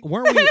 Just kidding.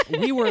 weren't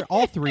we were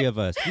all three of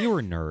us. We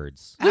were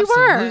nerds. We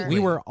were. We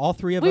were all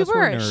three of We us were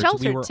were nerds.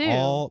 sheltered, We were too.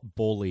 all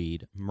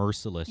bullied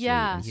mercilessly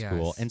in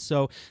school. Yes. And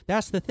so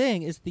that's the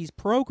thing is these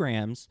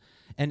programs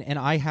and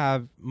I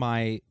have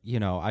my,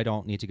 I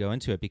don't need to go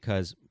into it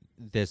because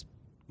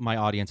my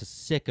audience is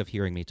sick of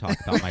hearing me talk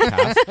about my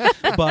past.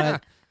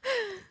 But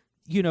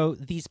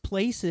these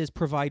places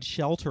provide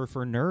shelter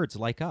for nerds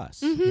like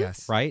us. Mm-hmm.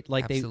 Yes. Right?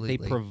 Like they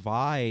Absolutely.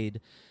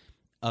 provide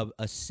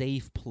a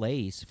safe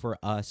place for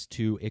us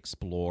to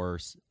explore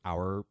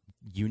our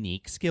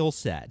unique skill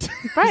set.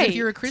 Right. If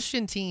you're a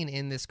Christian teen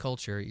in this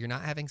culture, you're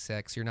not having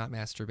sex, you're not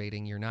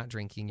masturbating, you're not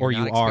drinking, Or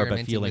you're you not are, but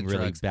experimenting feeling with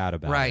really drugs. bad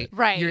about Right. it.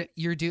 Right.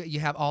 You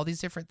have all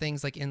these different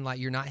things like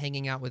you're not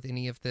hanging out with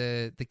any of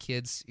the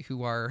kids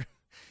who are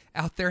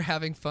out there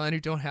having fun, who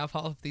don't have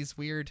all of these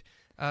weird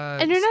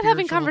and you're not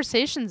having spiritual-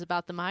 conversations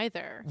about them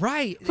either.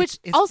 Right. Which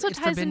It's also it's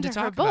ties forbidden into to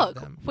her talk about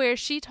book, them. where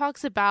she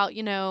talks about,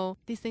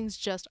 these things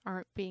just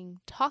aren't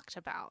being talked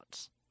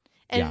about.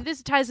 And Yeah.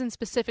 this ties in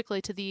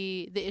specifically to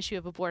the issue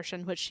of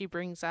abortion, which she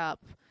brings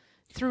up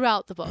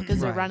throughout the book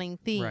as a Right, running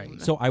theme.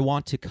 right. So I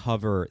want to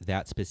cover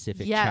that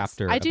specific Yes,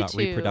 chapter I do about too.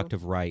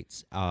 reproductive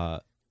rights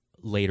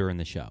later in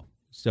the show.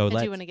 So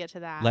I do want to get to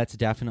that. let's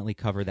definitely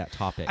cover that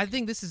topic. I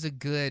think this is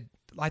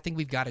I think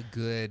we've got a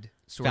good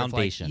sort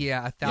Foundation. of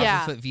like, a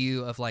 1,000-foot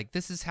view of like,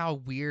 this is how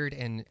weird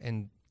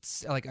and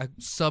like a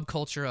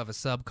subculture of a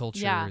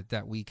subculture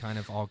that we kind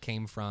of all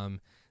came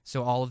from.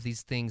 So all of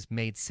these things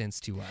made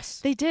sense to us.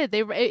 They did.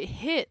 It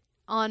hit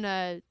on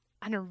a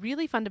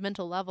really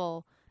fundamental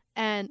level.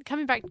 And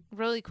coming back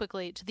really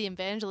quickly to the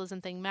evangelism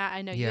thing, Matt,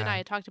 I know you and I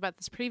had talked about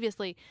this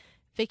previously.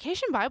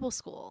 Vacation Bible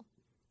School,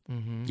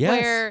 Mm-hmm. Yes.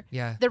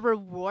 where the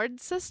reward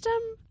system,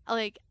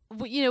 like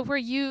where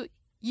you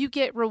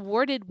get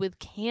rewarded with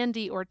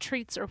candy or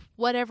treats or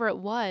whatever it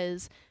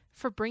was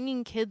for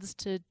bringing kids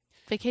to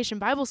Vacation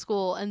Bible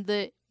School, and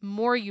the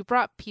more you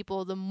brought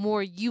people, the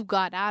more you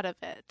got out of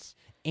it.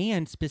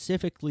 And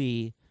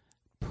specifically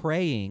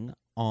preying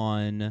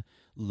on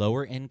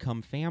lower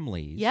income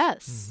families.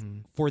 Yes. Mm-hmm.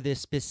 For this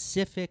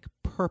specific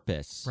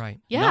purpose. Right.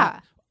 Yeah.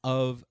 Not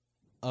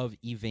of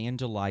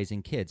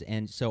evangelizing kids.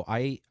 And so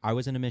I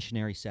was in a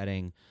missionary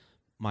setting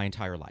my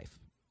entire life.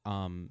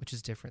 Which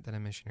is different than a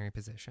missionary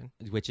position.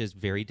 Which is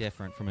very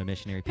different from a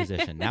missionary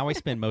position. Now I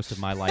spend most of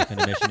my life in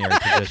a missionary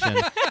position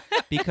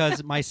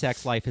because my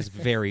sex life is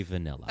very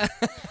vanilla.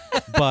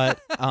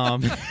 But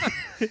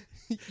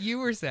You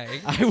were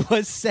saying. I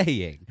was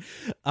saying,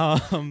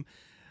 oh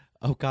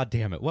God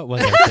damn it, what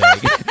was I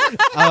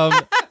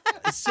saying?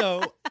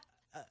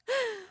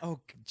 Oh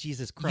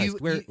Jesus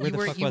Christ, where the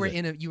fuck was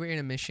it? You were in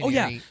a Oh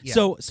missionary. yeah.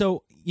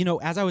 So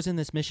as I was in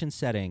this mission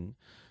setting,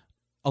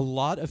 a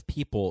lot of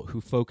people who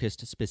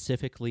focused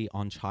specifically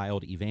on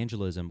child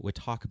evangelism would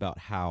talk about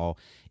how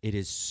it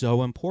is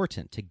so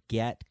important to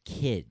get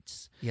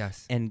kids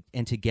Yes. and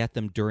to get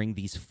them during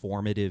these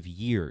formative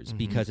years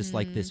because it's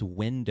like this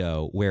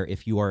window where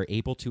if you are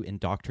able to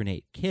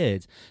indoctrinate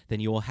kids,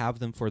 then you will have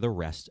them for the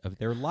rest of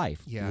their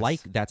life.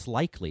 Yes. That's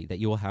likely that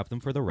you will have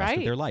them for the rest of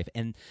Right. their life.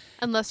 And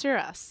Unless you're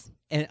us.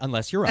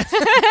 unless you're us.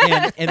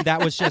 and that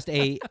was just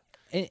and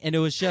it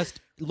was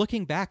just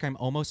looking back, I'm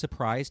almost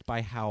surprised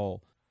by how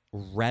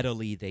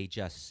readily they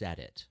just said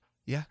it.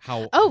 Yeah.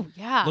 How Oh,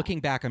 yeah. looking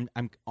back, I'm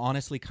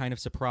honestly kind of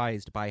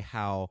surprised by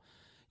how,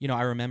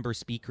 I remember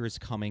speakers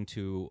coming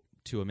to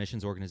a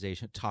missions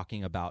organization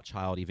talking about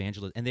child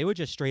evangelism, and they would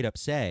just straight up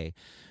say,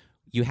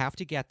 You have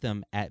to get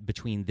them at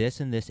between this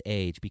and this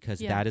age because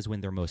that is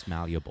when they're most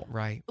malleable.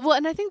 Right. Well,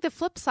 and I think the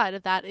flip side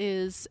of that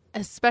is,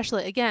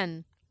 especially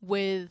again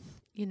with,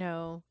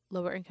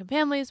 lower income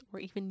families or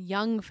even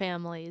young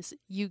families,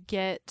 you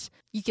get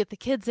the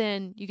kids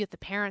in, you get the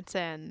parents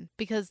in,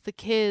 because the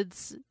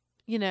kids,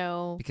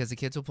 Because the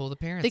kids will pull the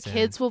parents in.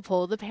 kids will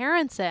pull the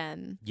parents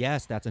in.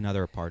 Yes, that's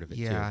another part of it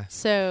Yeah. too.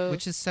 So,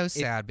 Which is so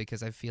sad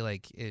because I feel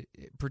like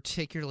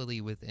particularly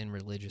within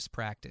religious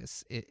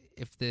practice,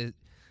 if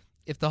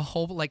the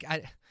whole, like,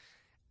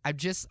 I'm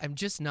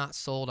just not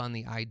sold on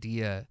the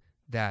idea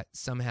that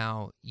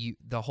somehow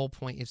the whole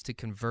point is to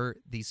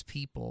convert these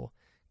people,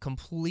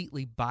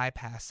 completely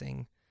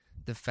bypassing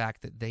the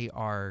fact that they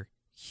are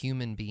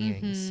human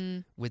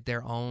beings with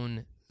their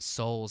own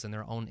souls and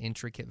their own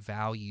intricate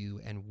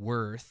value and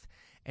worth,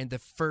 and the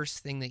first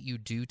thing that you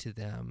do to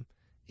them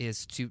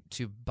is to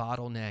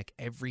bottleneck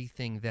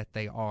everything that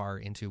they are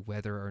into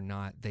whether or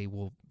not they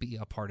will be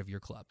a part of your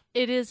club.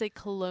 it is a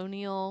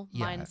colonial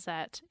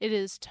mindset. It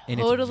is And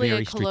it's totally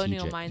very a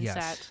colonial strategic.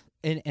 mindset.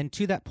 Yes. And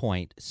to that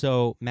point,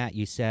 so Matt,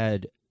 you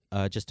said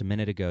just a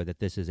minute ago that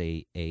this is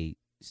a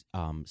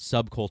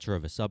subculture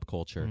of a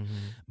subculture,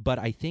 but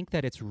I think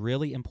that it's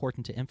really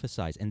important to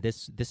emphasize, and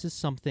this is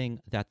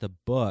something that the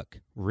book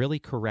really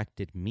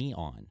corrected me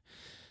on.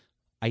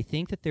 I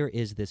think that there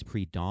is this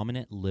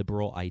predominant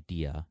liberal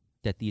idea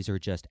that these are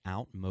just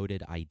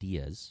outmoded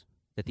ideas,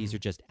 that these are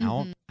just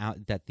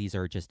that these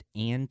are just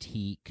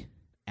antique,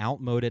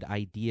 outmoded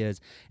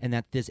ideas, and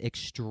that this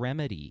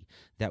extremity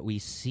that we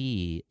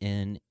see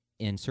in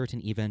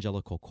certain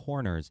evangelical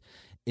corners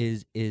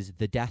is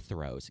the death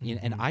throes.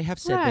 And I have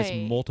said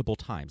this multiple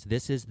times.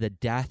 This is the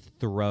death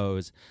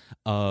throes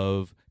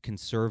of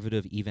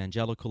conservative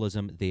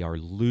evangelicalism. They are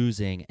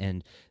losing,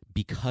 and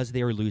because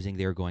they are losing,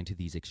 they are going to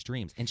these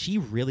extremes. And she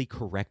really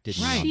corrected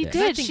me on She this.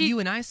 did. I think you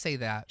and I say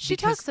that. She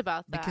talks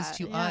about that. Because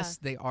to us,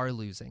 they are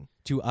losing.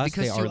 To us,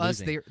 Because they are to us,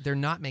 losing. they're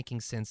not making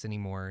sense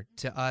anymore.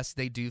 To us,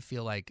 they do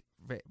feel like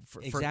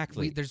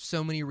Exactly. there's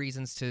so many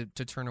reasons to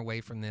turn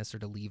away from this or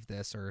to leave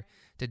this or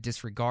to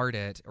disregard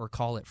it or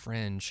call it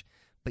fringe.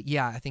 But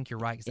yeah, I think you're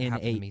right. 'Cause it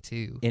happened to me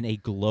too. In a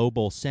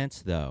global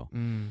sense, though,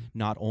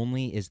 not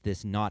only is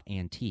this not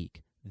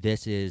antique,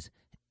 this is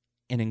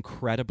an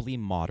incredibly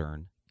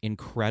modern,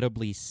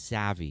 incredibly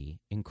savvy,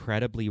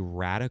 incredibly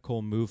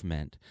radical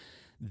movement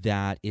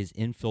that is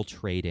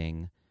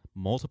infiltrating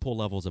multiple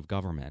levels of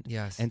government.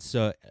 Yes. And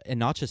so, and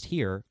not just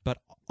here, but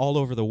all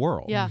over the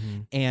world. Yeah.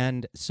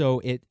 And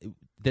so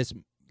this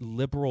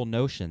liberal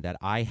notion that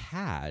I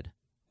had,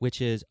 which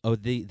is,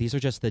 these are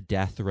just the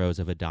death throes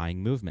of a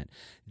dying movement.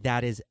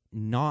 That is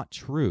not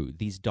true.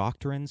 These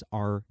doctrines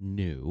are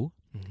new.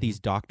 These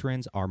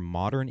doctrines are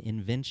modern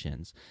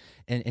inventions.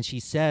 And she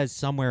says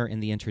somewhere in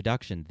the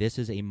introduction, this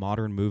is a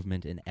modern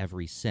movement in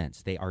every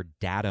sense. They are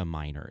data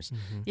miners.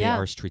 They Yeah.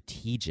 are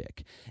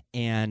strategic.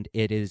 And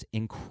it is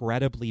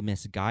incredibly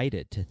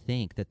misguided to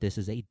think that this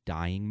is a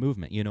dying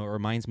movement. It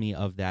reminds me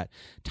of that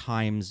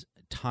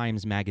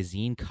Times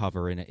magazine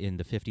cover in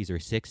the 50s or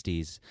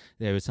 60s.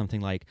 There was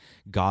something like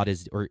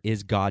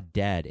is God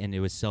dead? And it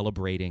was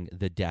celebrating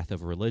the death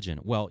of religion.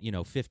 Well,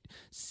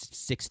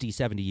 60,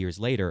 70 years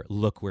later,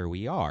 look where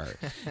we are.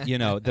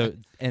 The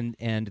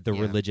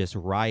religious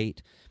right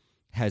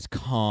has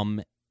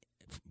come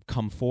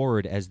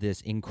forward as this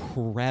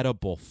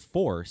incredible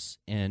force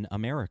in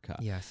America.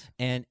 Yes.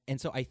 And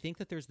so I think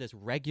that there's this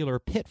regular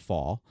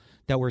pitfall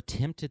that we're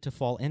tempted to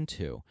fall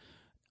into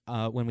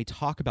when we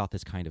talk about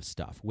this kind of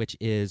stuff, which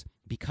is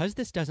because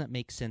this doesn't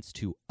make sense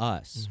to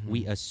us,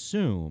 we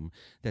assume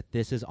that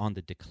this is on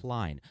the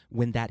decline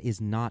when that is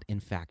not,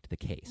 in fact, the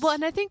case. Well,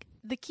 and I think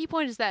the key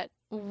point is that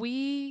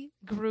we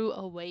grew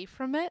away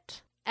from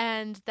it,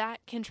 and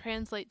that can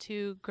translate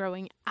to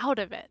growing out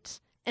of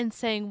it and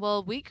saying,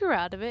 well, we grew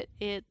out of it.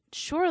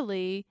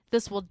 Surely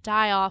this will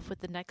die off with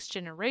the next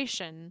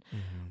generation,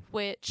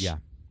 which,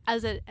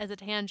 as a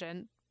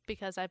tangent,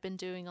 because I've been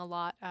doing a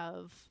lot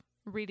of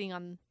reading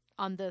on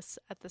this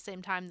at the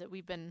same time that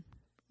we've been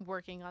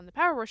working on the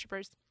Power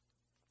Worshippers,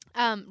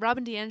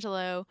 Robin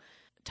DiAngelo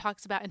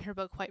talks about in her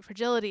book White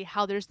Fragility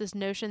how there's this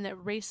notion that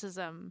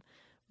racism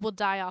will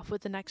die off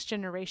with the next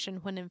generation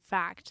when in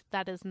fact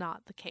that is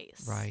not the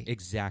case. Right.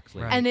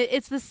 Exactly. Right. And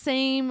it's the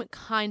same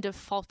kind of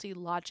faulty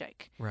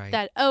logic Right.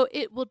 that,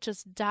 it will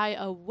just die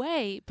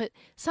away. But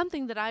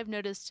something that I've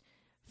noticed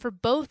for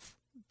both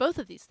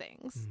of these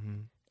things,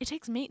 it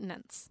takes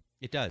maintenance.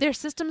 It does. They're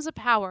systems of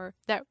power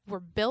that were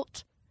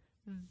built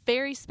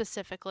very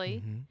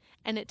specifically,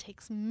 and it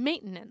takes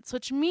maintenance,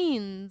 which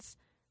means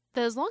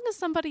that as long as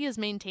somebody is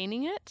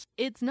maintaining it,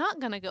 it's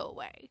not going to go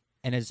away.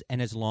 And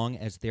as long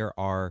as there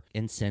are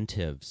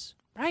incentives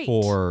Right.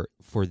 for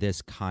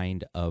this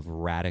kind of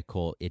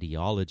radical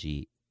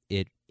ideology,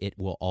 there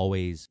will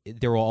always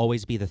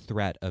be the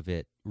threat of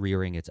it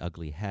rearing its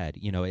ugly head.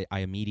 I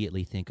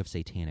immediately think of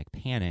satanic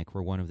panic,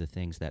 where one of the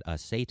things that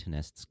us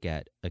Satanists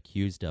get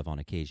accused of on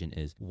occasion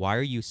is, why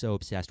are you so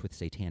obsessed with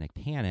satanic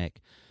panic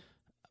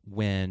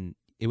when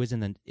it was in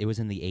the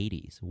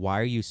 80s? Why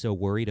are you so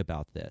worried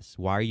about this?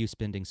 Why are you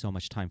spending so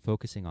much time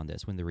focusing on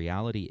this when the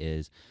reality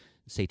is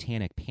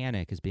satanic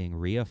panic is being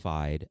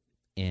reified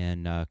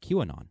in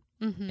QAnon.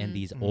 Mm-hmm. And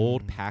these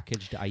old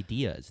packaged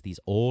ideas,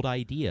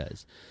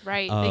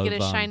 Right. of, they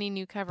get a shiny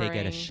new covering. They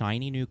get a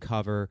shiny new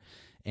cover,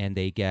 and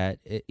they get,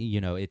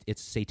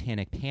 it's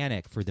satanic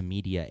panic for the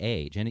media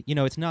age. And,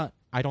 it's not,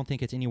 I don't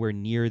think it's anywhere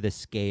near the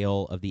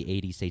scale of the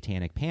 80s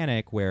satanic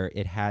panic where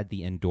it had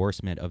the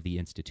endorsement of the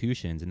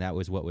institutions. And that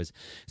was what was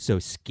so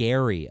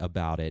scary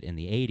about it in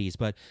the 80s.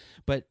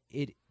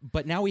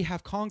 But now we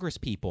have Congress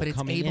people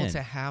coming in. But it's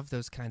able to have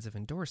those kinds of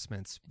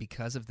endorsements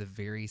because of the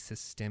very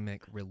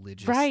systemic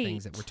religious Right.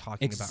 things that we're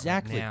talking about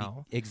right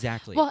now.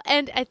 Exactly. Well,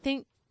 and I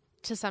think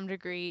to some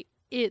degree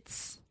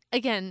it's,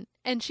 again,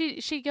 and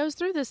she goes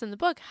through this in the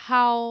book,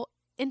 how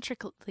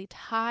intricately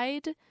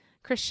tied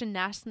Christian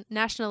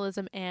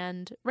nationalism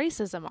and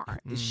racism are.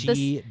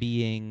 She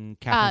being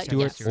Catherine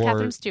Stewart yes, or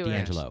Catherine Stewart.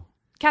 D'Angelo?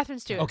 Catherine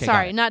Stewart. Okay,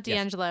 Sorry, got it. not Yes.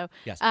 D'Angelo.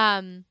 Yes.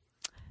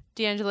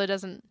 D'Angelo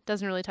doesn't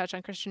really touch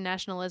on Christian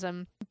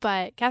nationalism,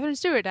 but Catherine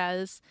Stewart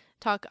does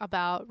talk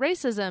about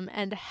racism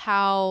and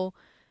how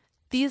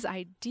these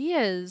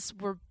ideas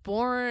were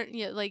born,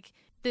 like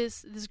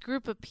this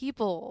group of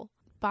people,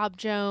 Bob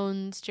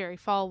Jones, Jerry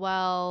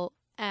Falwell,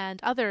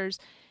 and others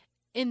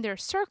in their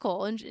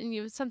circle. And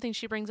something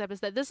she brings up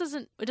is that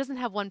it doesn't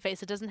have one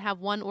face. It doesn't have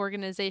one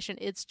organization.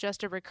 It's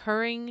just a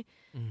recurring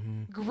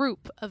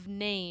group of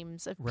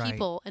names of Right.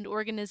 people and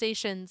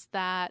organizations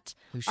that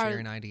Who share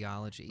an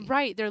ideology.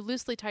 Right, they're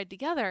loosely tied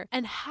together,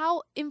 and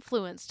how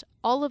influenced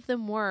all of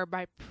them were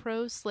by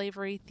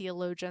pro-slavery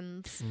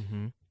theologians.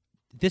 Mm-hmm.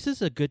 This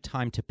is a good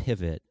time to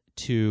pivot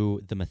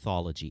to the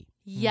mythology.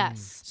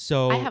 Yes.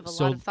 So I have a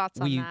lot of thoughts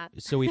on that.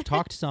 So we've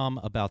talked some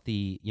about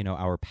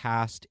our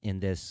past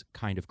in this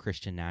kind of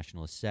Christian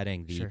nationalist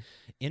setting, the Sure.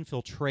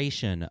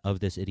 infiltration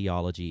of this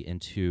ideology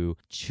into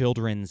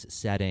children's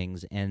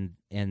settings and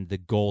the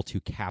goal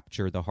to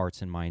capture the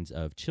hearts and minds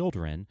of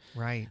children.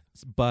 Right.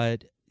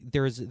 But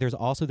there's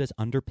also this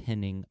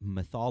underpinning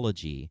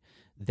mythology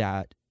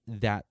that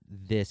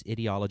this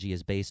ideology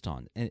is based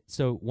on. And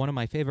so one of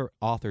my favorite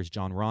authors,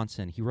 John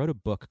Ronson, he wrote a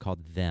book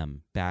called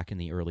Them back in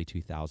the early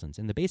 2000s.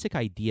 And the basic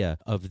idea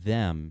of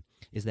Them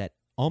is that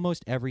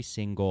almost every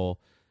single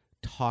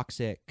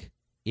toxic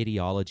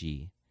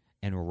ideology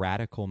and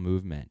radical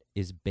movement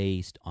is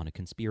based on a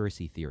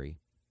conspiracy theory.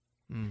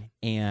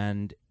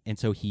 And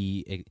so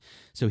he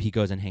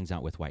goes and hangs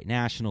out with white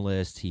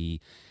nationalists. He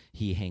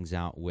hangs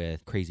out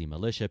with crazy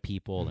militia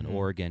people in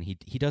Oregon.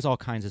 He does all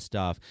kinds of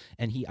stuff,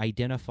 and he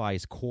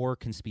identifies core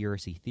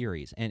conspiracy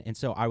theories. And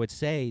so I would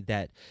say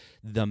that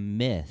the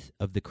myth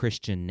of the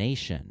Christian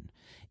nation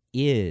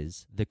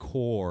is the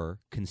core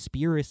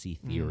conspiracy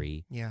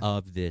theory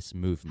of this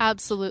movement.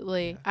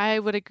 Absolutely. I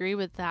would agree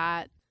with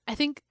that. I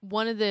think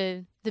one of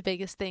the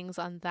biggest things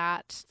on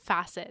that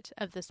facet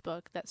of this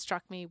book that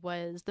struck me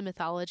was the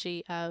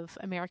mythology of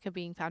America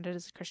being founded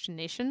as a Christian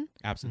nation.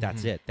 Absolutely.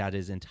 That's it. That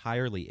is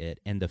entirely it.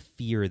 And the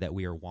fear that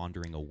we are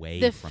wandering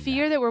away The from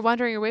fear that we're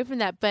wandering away from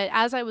that. But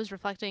as I was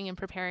reflecting and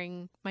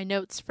preparing my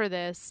notes for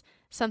this,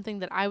 something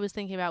that I was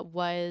thinking about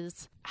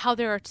was how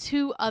there are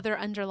two other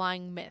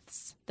underlying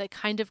myths that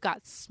kind of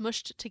got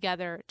smushed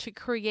together to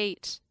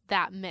create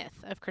that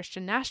myth of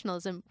Christian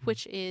nationalism,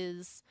 which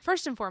is,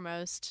 first and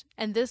foremost,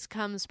 and this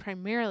comes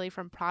primarily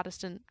from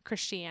Protestant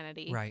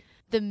Christianity, Right.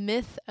 the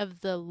myth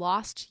of the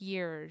lost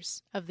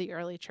years of the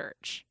early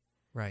church.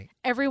 Right.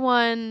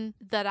 Everyone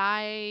that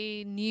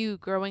I knew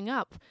growing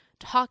up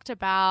talked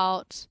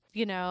about,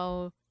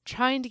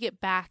 trying to get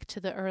back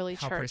to the early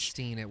How church.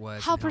 pristine it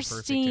was. How and how perfect it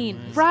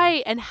pristine, was.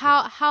 right? And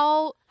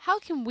how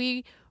can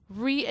we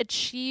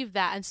re-achieve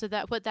that? And so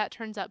that what that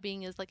turns out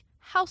being is like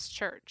house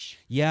church.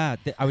 Yeah,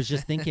 I was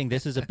just thinking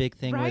this is a big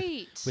thing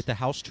Right. with the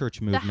house church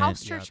movement. The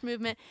house church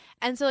movement.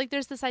 And so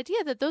there's this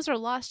idea that those are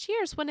lost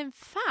years when in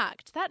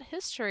fact that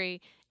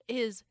history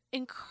is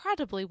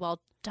incredibly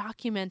well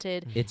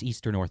documented. It's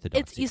Eastern Orthodoxy.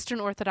 It's Eastern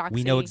Orthodoxy.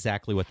 We know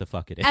exactly what the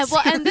fuck it is.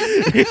 And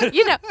this,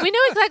 we know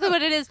exactly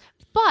what it is.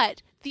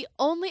 But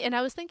and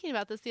I was thinking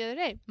about this the other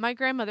day. My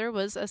grandmother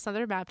was a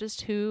Southern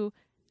Baptist who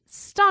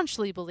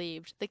staunchly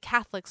believed that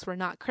Catholics were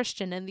not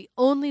Christian, and the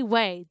only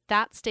way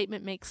that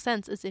statement makes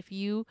sense is if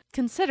you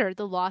consider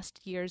the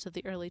lost years of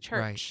the early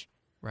church.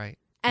 Right.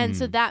 And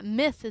so that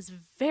myth is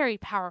very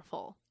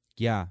powerful.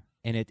 Yeah.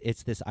 And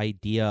it's this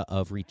idea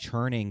of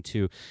returning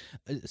to.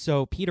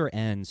 So Peter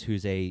Enns,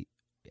 who's a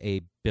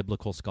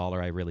biblical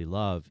scholar I really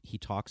love, he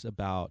talks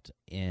about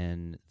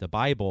in the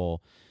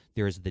Bible,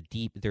 there's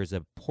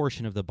a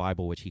portion of the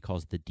Bible which he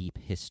calls the deep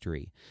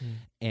history.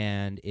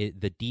 And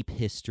the deep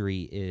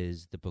history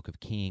is the Book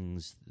of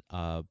Kings,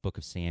 Book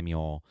of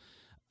Samuel,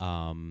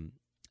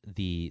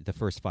 the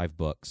first 5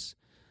 books,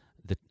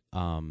 The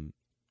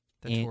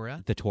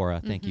Torah? The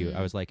Torah. Thank you.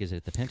 I was like, is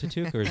it the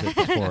Pentateuch or is it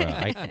the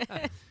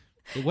Torah?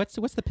 What's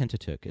the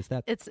Pentateuch? Is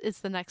that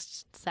It's the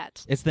next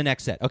set. It's the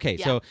next set. Okay,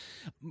 Yeah. so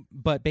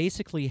but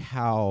basically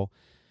how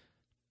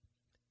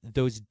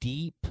those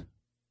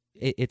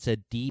it's a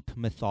deep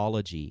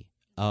mythology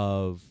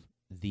of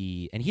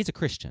and he's a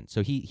Christian,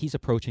 so he's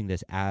approaching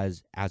this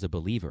as a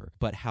believer,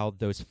 but how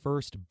those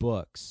first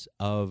books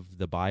of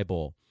the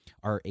Bible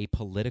are a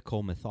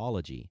political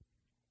mythology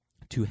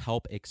to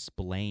help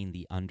explain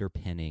the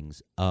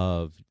underpinnings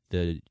of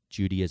the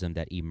Judaism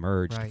that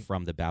emerged Right.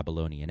 from the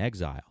Babylonian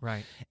exile.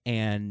 Right.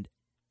 And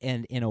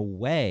in a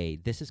way,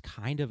 this is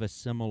kind of a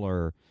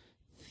similar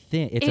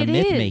thing. It's It a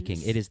myth making.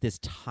 is. It is this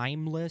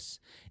timeless,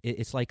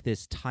 it's like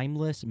this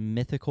timeless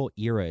mythical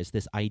era. It's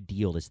this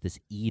ideal, it's this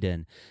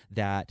Eden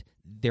that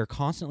they're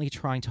constantly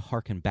trying to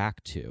hearken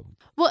back to.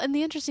 Well, and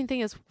the interesting thing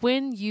is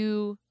when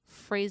you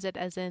phrase it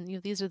as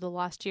in, these are the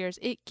lost years,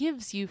 it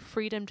gives you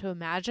freedom to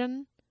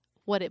imagine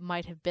what it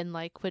might have been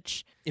like,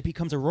 which It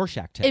becomes a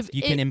Rorschach test. It-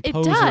 You can it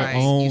impose your does.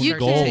 own You start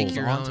to take goals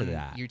your onto own,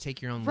 that. You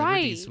take your own Right.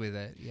 liberties with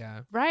it.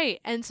 Yeah.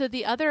 right. And so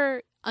the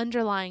other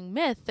underlying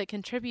myth that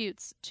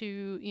contributes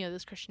to,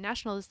 this Christian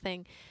nationalist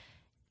thing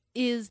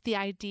is the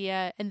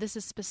idea, and this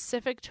is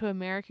specific to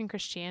American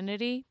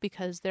Christianity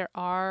because there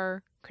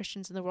are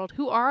Christians in the world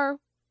who are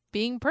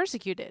being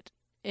persecuted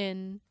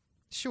in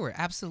Sure.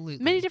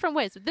 Absolutely. many different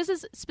ways. This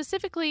is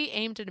specifically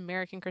aimed at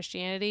American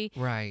Christianity,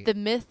 Right. the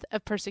myth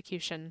of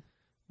persecution.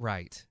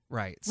 Right.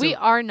 Right. We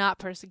are not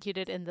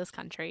persecuted in this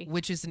country.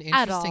 Which is an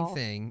at interesting all.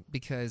 thing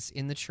because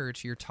in the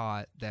church you're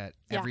taught that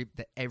Yeah.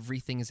 that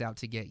everything is out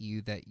to get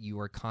you, that you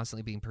are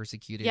constantly being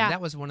persecuted. Yeah. And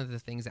that was one of the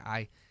things that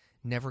I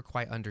never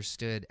quite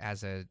understood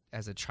as a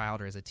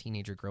child or as a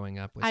teenager growing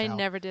up. Was I how-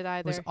 never did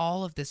either. was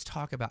all of this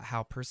talk about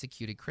how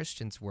persecuted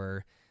Christians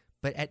were,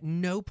 but at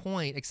no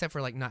point, except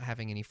for like not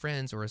having any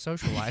friends or a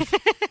social life,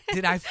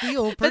 did I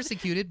feel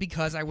persecuted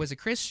because I was a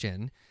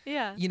Christian.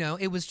 Yeah.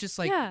 It was just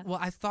like, Yeah. well,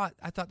 I thought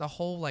the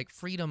whole like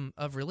freedom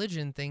of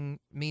religion thing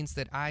means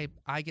that I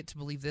get to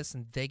believe this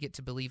and they get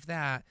to believe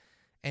that,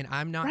 and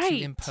I'm not to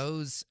Right.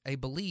 impose a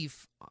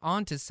belief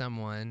onto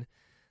someone.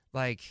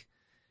 Like,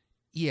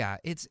 yeah,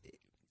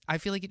 I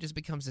feel like it just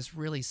becomes this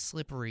really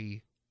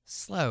slippery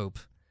slope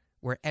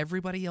where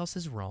everybody else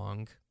is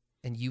wrong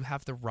and you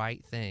have the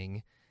right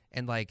thing,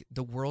 and like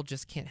the world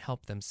just can't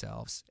help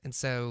themselves, and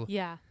so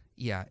Yeah.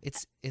 yeah,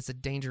 it's a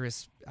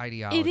dangerous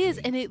ideology. It is,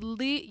 and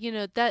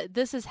that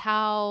this is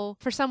how,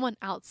 for someone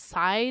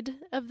outside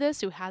of this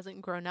who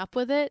hasn't grown up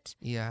with it,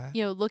 Yeah.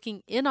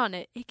 looking in on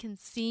it, it can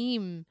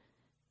seem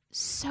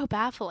so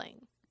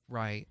baffling.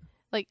 Right.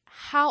 Like,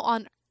 how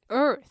on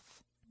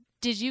earth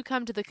did you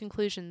come to the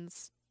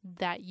conclusions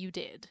that you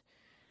did?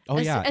 Oh,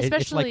 yeah. It's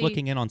like especially-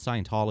 looking in on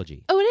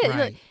Scientology. Oh, it is.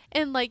 Right.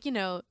 And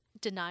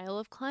denial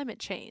of climate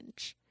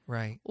change,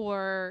 Right.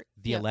 or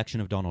The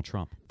election of Donald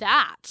Trump.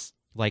 that.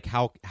 Like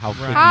how could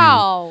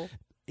How?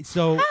 you...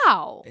 So...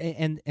 How?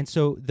 And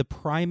so the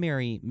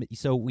primary,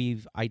 so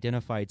we've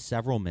identified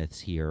several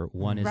myths here.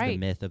 One is the Right.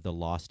 myth of the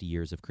lost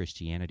years of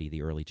Christianity,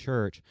 the early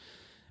church,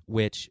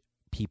 which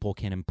people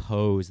can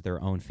impose their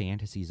own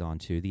fantasies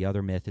onto. The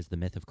other myth is the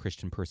myth of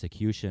Christian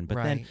persecution. But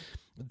then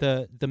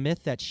the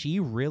myth that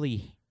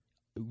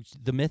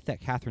the myth that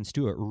Katherine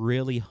Stewart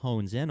really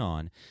hones in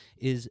on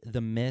is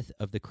the myth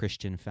of the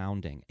Christian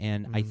founding.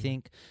 And I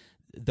think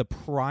the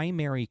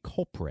primary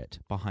culprit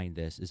behind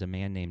this is a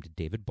man named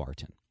David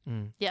Barton.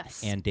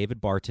 Yes. And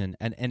David Barton,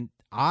 and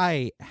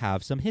I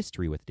have some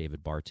history with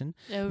David Barton.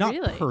 Oh, Not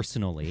really?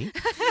 personally.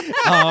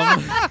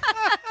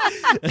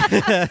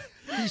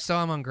 You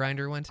saw him on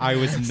Grindr one time. I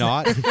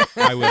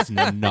was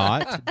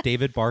not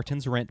David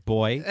Barton's rent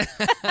boy.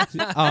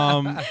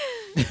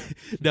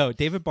 No,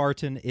 David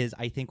Barton is,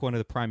 I think, one of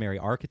the primary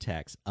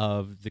architects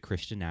of the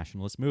Christian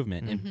nationalist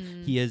movement,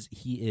 and he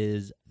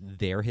is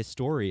their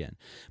historian.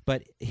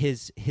 But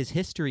his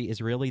history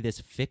is really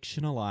this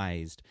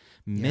fictionalized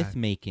myth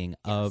making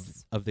of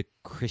the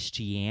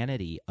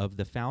Christianity of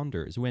the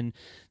founders. When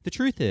the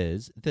truth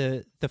is,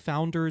 the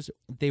founders,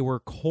 they were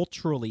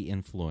culturally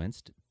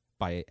influenced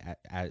by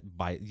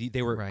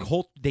they were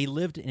they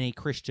lived in a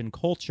Christian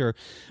culture,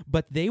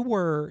 but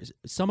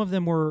some of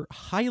them were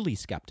highly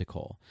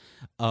skeptical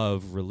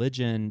of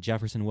religion.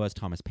 Jefferson was,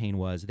 Thomas Paine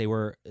was. They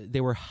were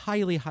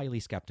highly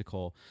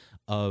skeptical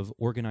of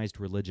organized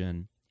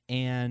religion,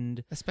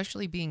 and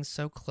especially being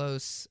so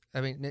close.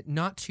 I mean,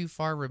 not too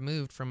far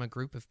removed from a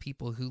group of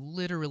people who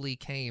literally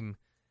came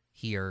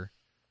here,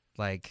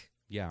 like.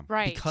 Yeah.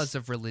 Right. Because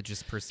of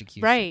religious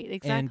persecution. Right,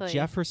 exactly.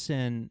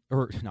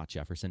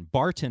 And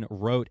Barton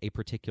wrote a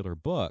particular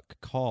book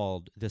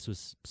called, this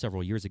was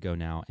several years ago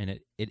now, and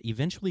it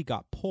eventually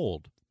got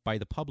pulled by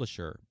the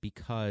publisher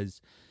because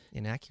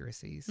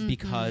inaccuracies.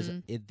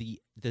 The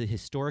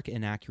historic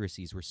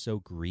inaccuracies were so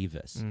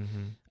grievous.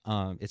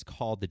 It's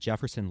called The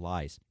Jefferson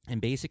Lies. And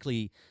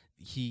basically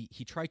he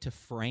tried to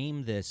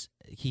frame this.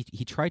 He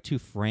tried to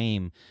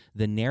frame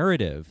the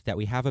narrative that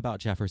we have about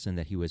Jefferson,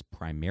 that he was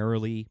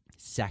primarily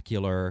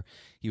secular.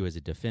 He was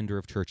a defender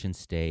of church and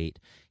state.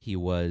 He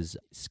was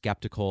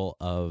skeptical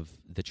of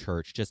the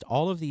church. Just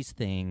all of these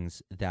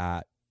things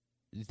that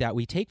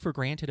we take for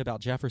granted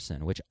about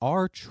Jefferson, which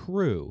are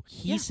true.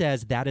 He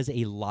says that is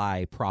a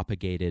lie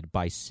propagated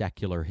by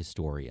secular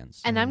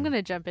historians. And I'm going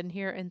to jump in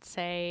here and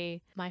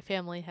say my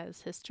family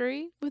has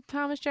history with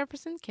Thomas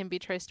Jefferson, can be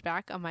traced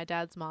back on my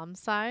dad's mom's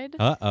side.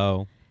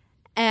 Uh-oh.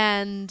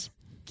 And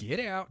get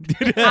out.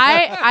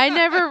 I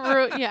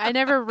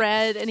never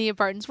read any of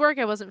Barton's work.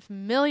 I wasn't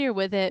familiar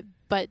with it,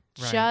 but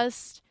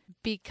just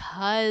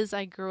because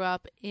I grew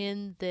up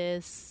in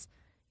this,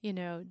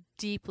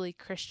 deeply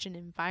Christian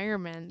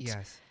environment,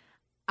 Yes.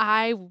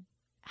 I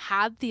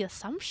had the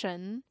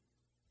assumption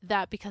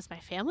that because my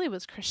family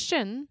was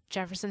Christian,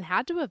 Jefferson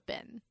had to have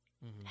been,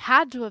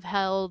 had to have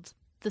held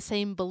the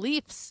same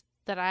beliefs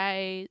that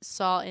I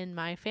saw in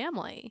my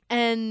family.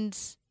 And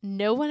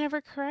no one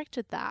ever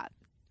corrected that.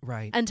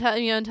 Right.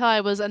 Until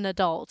I was an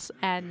adult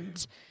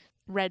and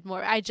read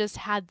more. I just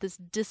had this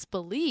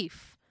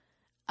disbelief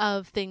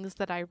of things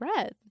that I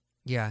read.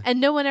 Yeah. And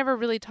no one ever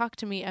really talked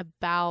to me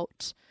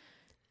about,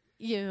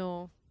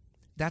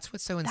 That's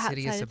what's so that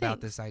insidious side of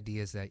about things. this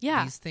idea is that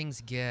Yeah.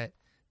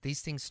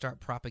 these things start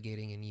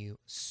propagating in you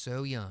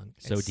so young,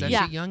 So at such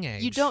deep. a young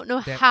age. You don't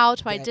know that- how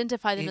to that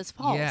identify them as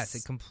false. Yes,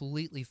 it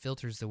completely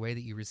filters the way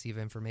that you receive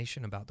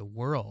information about the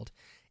world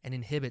and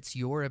inhibits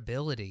your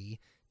ability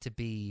to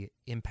be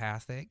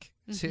empathic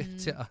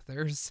to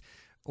others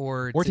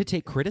or to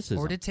take criticism.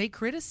 or to take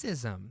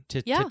criticism.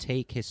 to Yeah.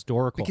 take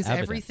historical Because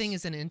evidence. everything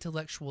is an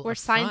intellectual Or affront.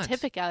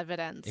 scientific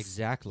evidence.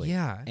 Exactly.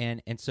 Yeah.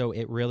 And so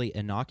it really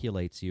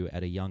inoculates you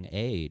at a young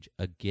age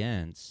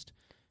against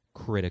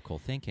critical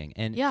thinking.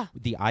 And Yeah.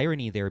 the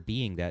irony there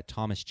being that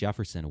Thomas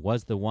Jefferson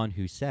was the one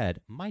who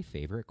said my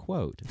favorite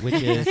quote, which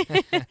is,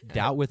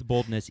 doubt with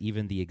boldness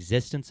even the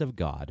existence of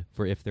God,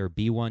 for if there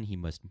be one, he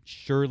must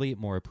surely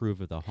more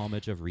approve of the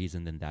homage of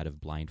reason than that of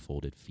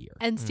blindfolded fear.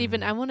 And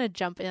Stephen, I want to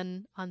jump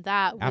in on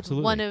that. With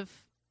Absolutely.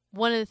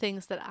 One of the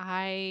things that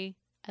I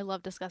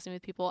love discussing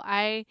with people.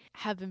 I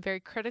have been very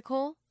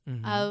critical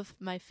of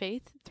my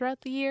faith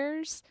throughout the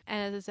years,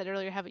 and as I said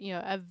earlier, have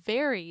a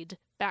varied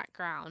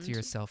background. So you're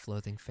a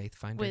self-loathing faith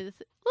finder.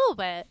 With a little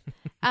bit.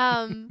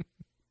 And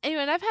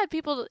I've had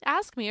people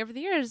ask me over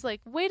the years,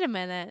 like, wait a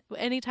minute.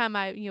 Anytime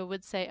I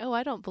would say, oh,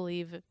 I don't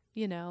believe,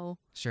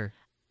 Sure.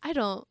 I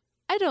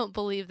don't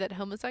believe that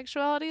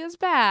homosexuality is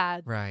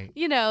bad. Right.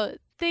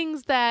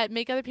 Things that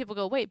make other people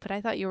go, wait, but I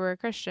thought you were a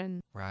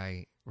Christian.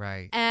 Right.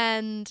 Right.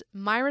 And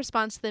my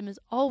response to them is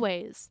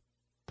always,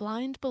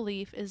 blind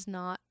belief is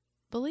not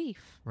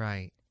belief.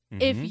 Right.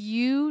 If Mhm.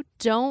 you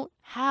don't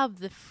have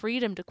the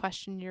freedom to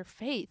question your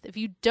faith, if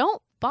you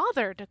don't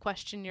bother to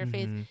question your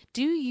faith,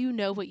 do you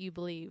know what you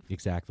believe?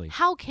 Exactly.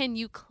 How can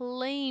you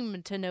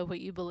claim to know what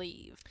you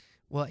believe?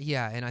 Well,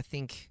 yeah, and I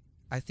think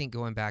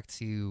going back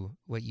to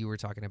what you were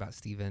talking about,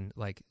 Stephen,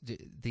 like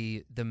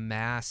the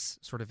mass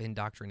sort of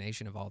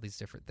indoctrination of all these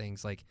different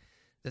things, like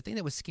the thing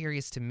that was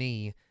scariest to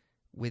me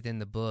within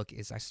the book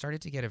is I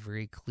started to get a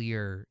very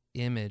clear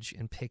image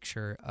and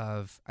picture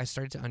of, I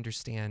started to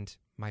understand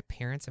my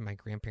parents and my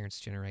grandparents'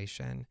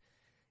 generation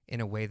in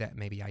a way that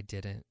maybe I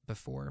didn't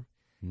before.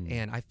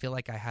 And I feel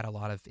like I had a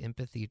lot of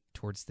empathy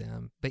towards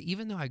them. But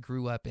even though I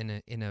grew up in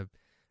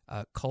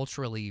a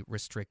culturally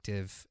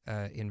restrictive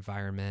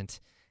environment,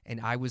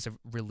 and I was a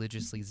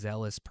religiously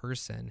zealous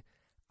person,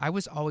 I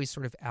was always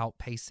sort of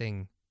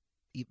outpacing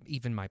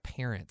even my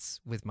parents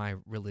with my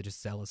religious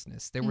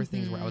zealousness. There were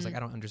things where I was like, I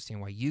don't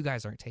understand why you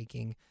guys aren't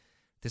taking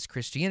this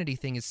Christianity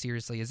thing as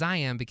seriously as I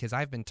am, because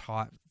I've been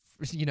taught,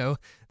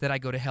 that I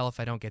go to hell if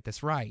I don't get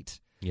this right.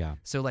 Yeah.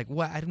 So like,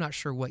 I'm not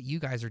sure what you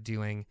guys are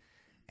doing.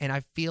 And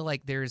I feel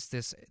like there's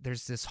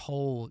this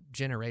whole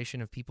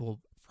generation of people,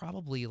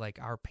 probably like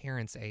our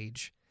parents'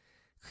 age,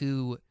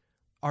 who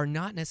are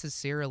not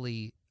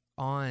necessarily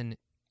on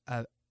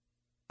a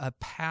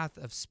path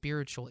of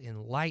spiritual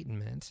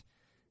enlightenment.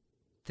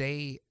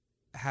 They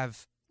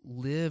have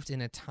lived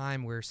in a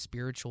time where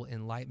spiritual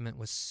enlightenment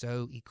was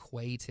so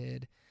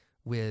equated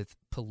with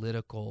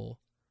political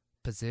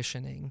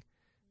positioning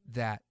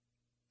that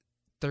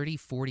 30,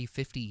 40,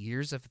 50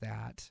 years of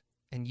that,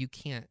 and you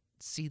can't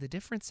see the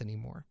difference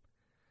anymore.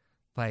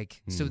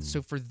 Like,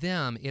 so for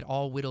them, it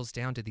all whittles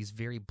down to these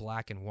very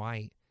black and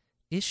white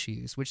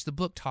issues, which the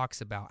book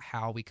talks about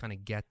how we kind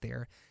of get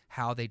there,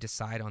 how they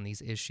decide on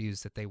these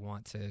issues that they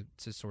want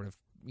to sort of,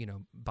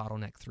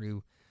 bottleneck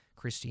through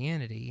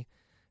Christianity.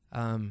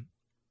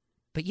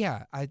 But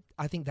yeah,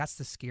 I think that's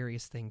the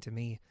scariest thing to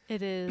me.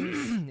 It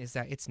is. Is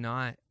that it's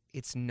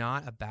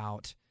not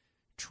about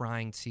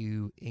trying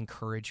to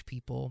encourage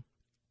people,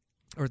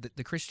 or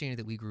the Christianity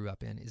that we grew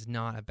up in is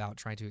not about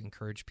trying to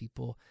encourage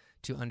people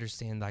to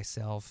understand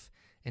thyself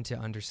and to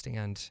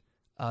understand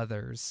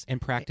others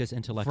And practice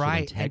intellectual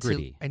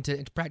integrity. and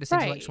to practice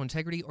intellectual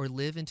integrity, or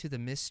live into the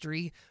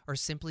mystery, or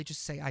simply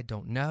just say I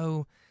don't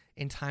know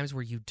in times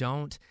where you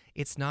don't.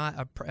 It's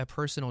not a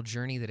personal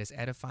journey that is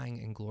edifying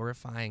and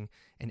glorifying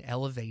and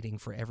elevating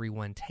for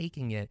everyone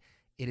taking it.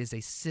 It is a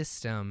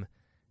system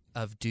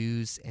of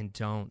do's and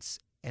don'ts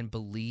and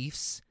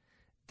beliefs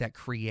that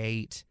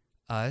create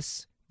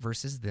us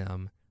versus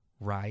them,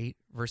 right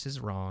versus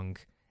wrong,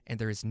 and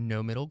there is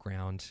no middle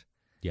ground.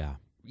 Yeah.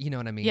 You know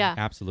what I mean? Yeah.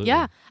 Absolutely.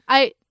 Yeah.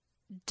 I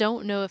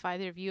don't know if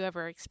either of you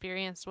ever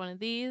experienced one of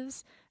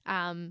these,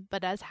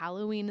 but as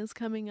Halloween is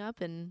coming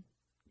up, and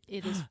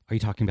it is... Are you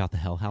talking about the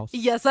Hell House?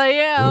 Yes, I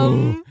am.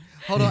 Ooh.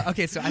 Hold on.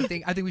 Okay, so I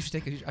think we should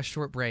take a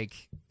short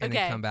break and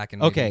then Okay. come back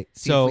and Okay,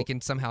 see so- if we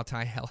can somehow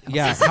tie Hell House.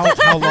 Yeah.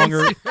 How long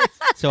are?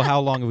 So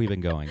how long have we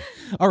been going?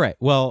 All right.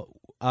 Well,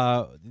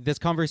 this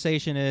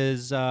conversation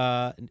is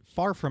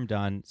far from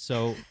done,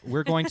 so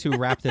we're going to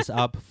wrap this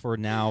up for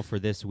now for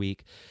this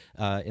week.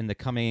 In the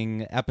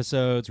coming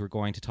episodes, we're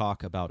going to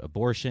talk about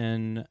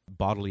abortion,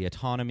 bodily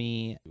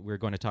autonomy. We're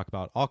going to talk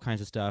about all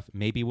kinds of stuff.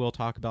 Maybe we'll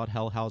talk about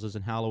hell houses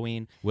and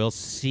Halloween. We'll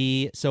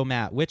see. So,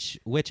 Matt, which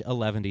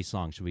 11D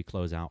song should we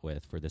close out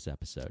with for this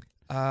episode?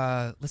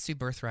 Let's do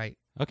Birthright.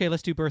 Okay,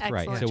 let's do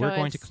Birthright. Excellent So we're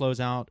going to choice. close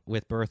out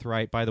with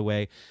Birthright. By the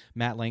way,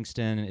 Matt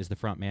Langston is the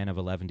front man of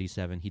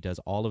 11D7. He does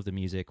all of the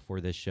music for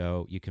this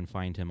show. You can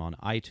find him on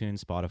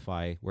iTunes,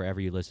 Spotify,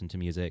 wherever you listen to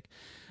music.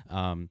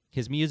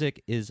 His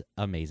music is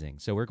amazing.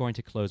 So we're going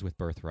to close with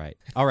Birthright.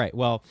 All right,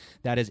 well,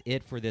 that is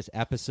it for this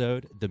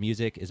episode. The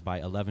music is by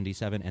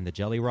 11D7 and the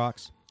Jelly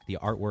Rocks. The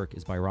artwork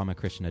is by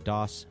Ramakrishna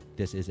Das.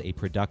 This is a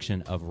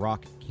production of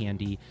Rock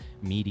Candy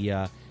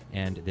Media,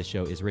 and this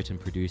show is written,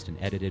 produced, and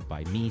edited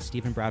by me,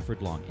 Stephen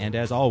Bradford Long. And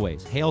as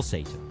always, hail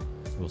Satan.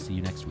 We'll see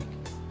you next week.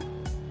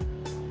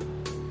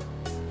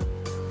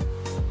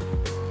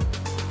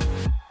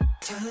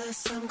 Tell us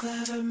some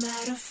clever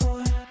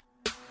metaphor.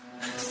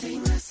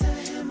 Sing us a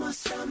hymn or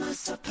strum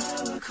us a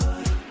power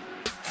chord.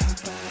 How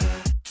about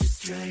I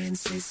just try and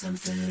say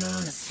something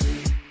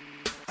honestly?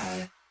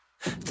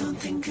 I don't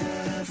think I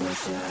have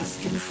what you're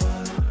asking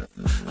for.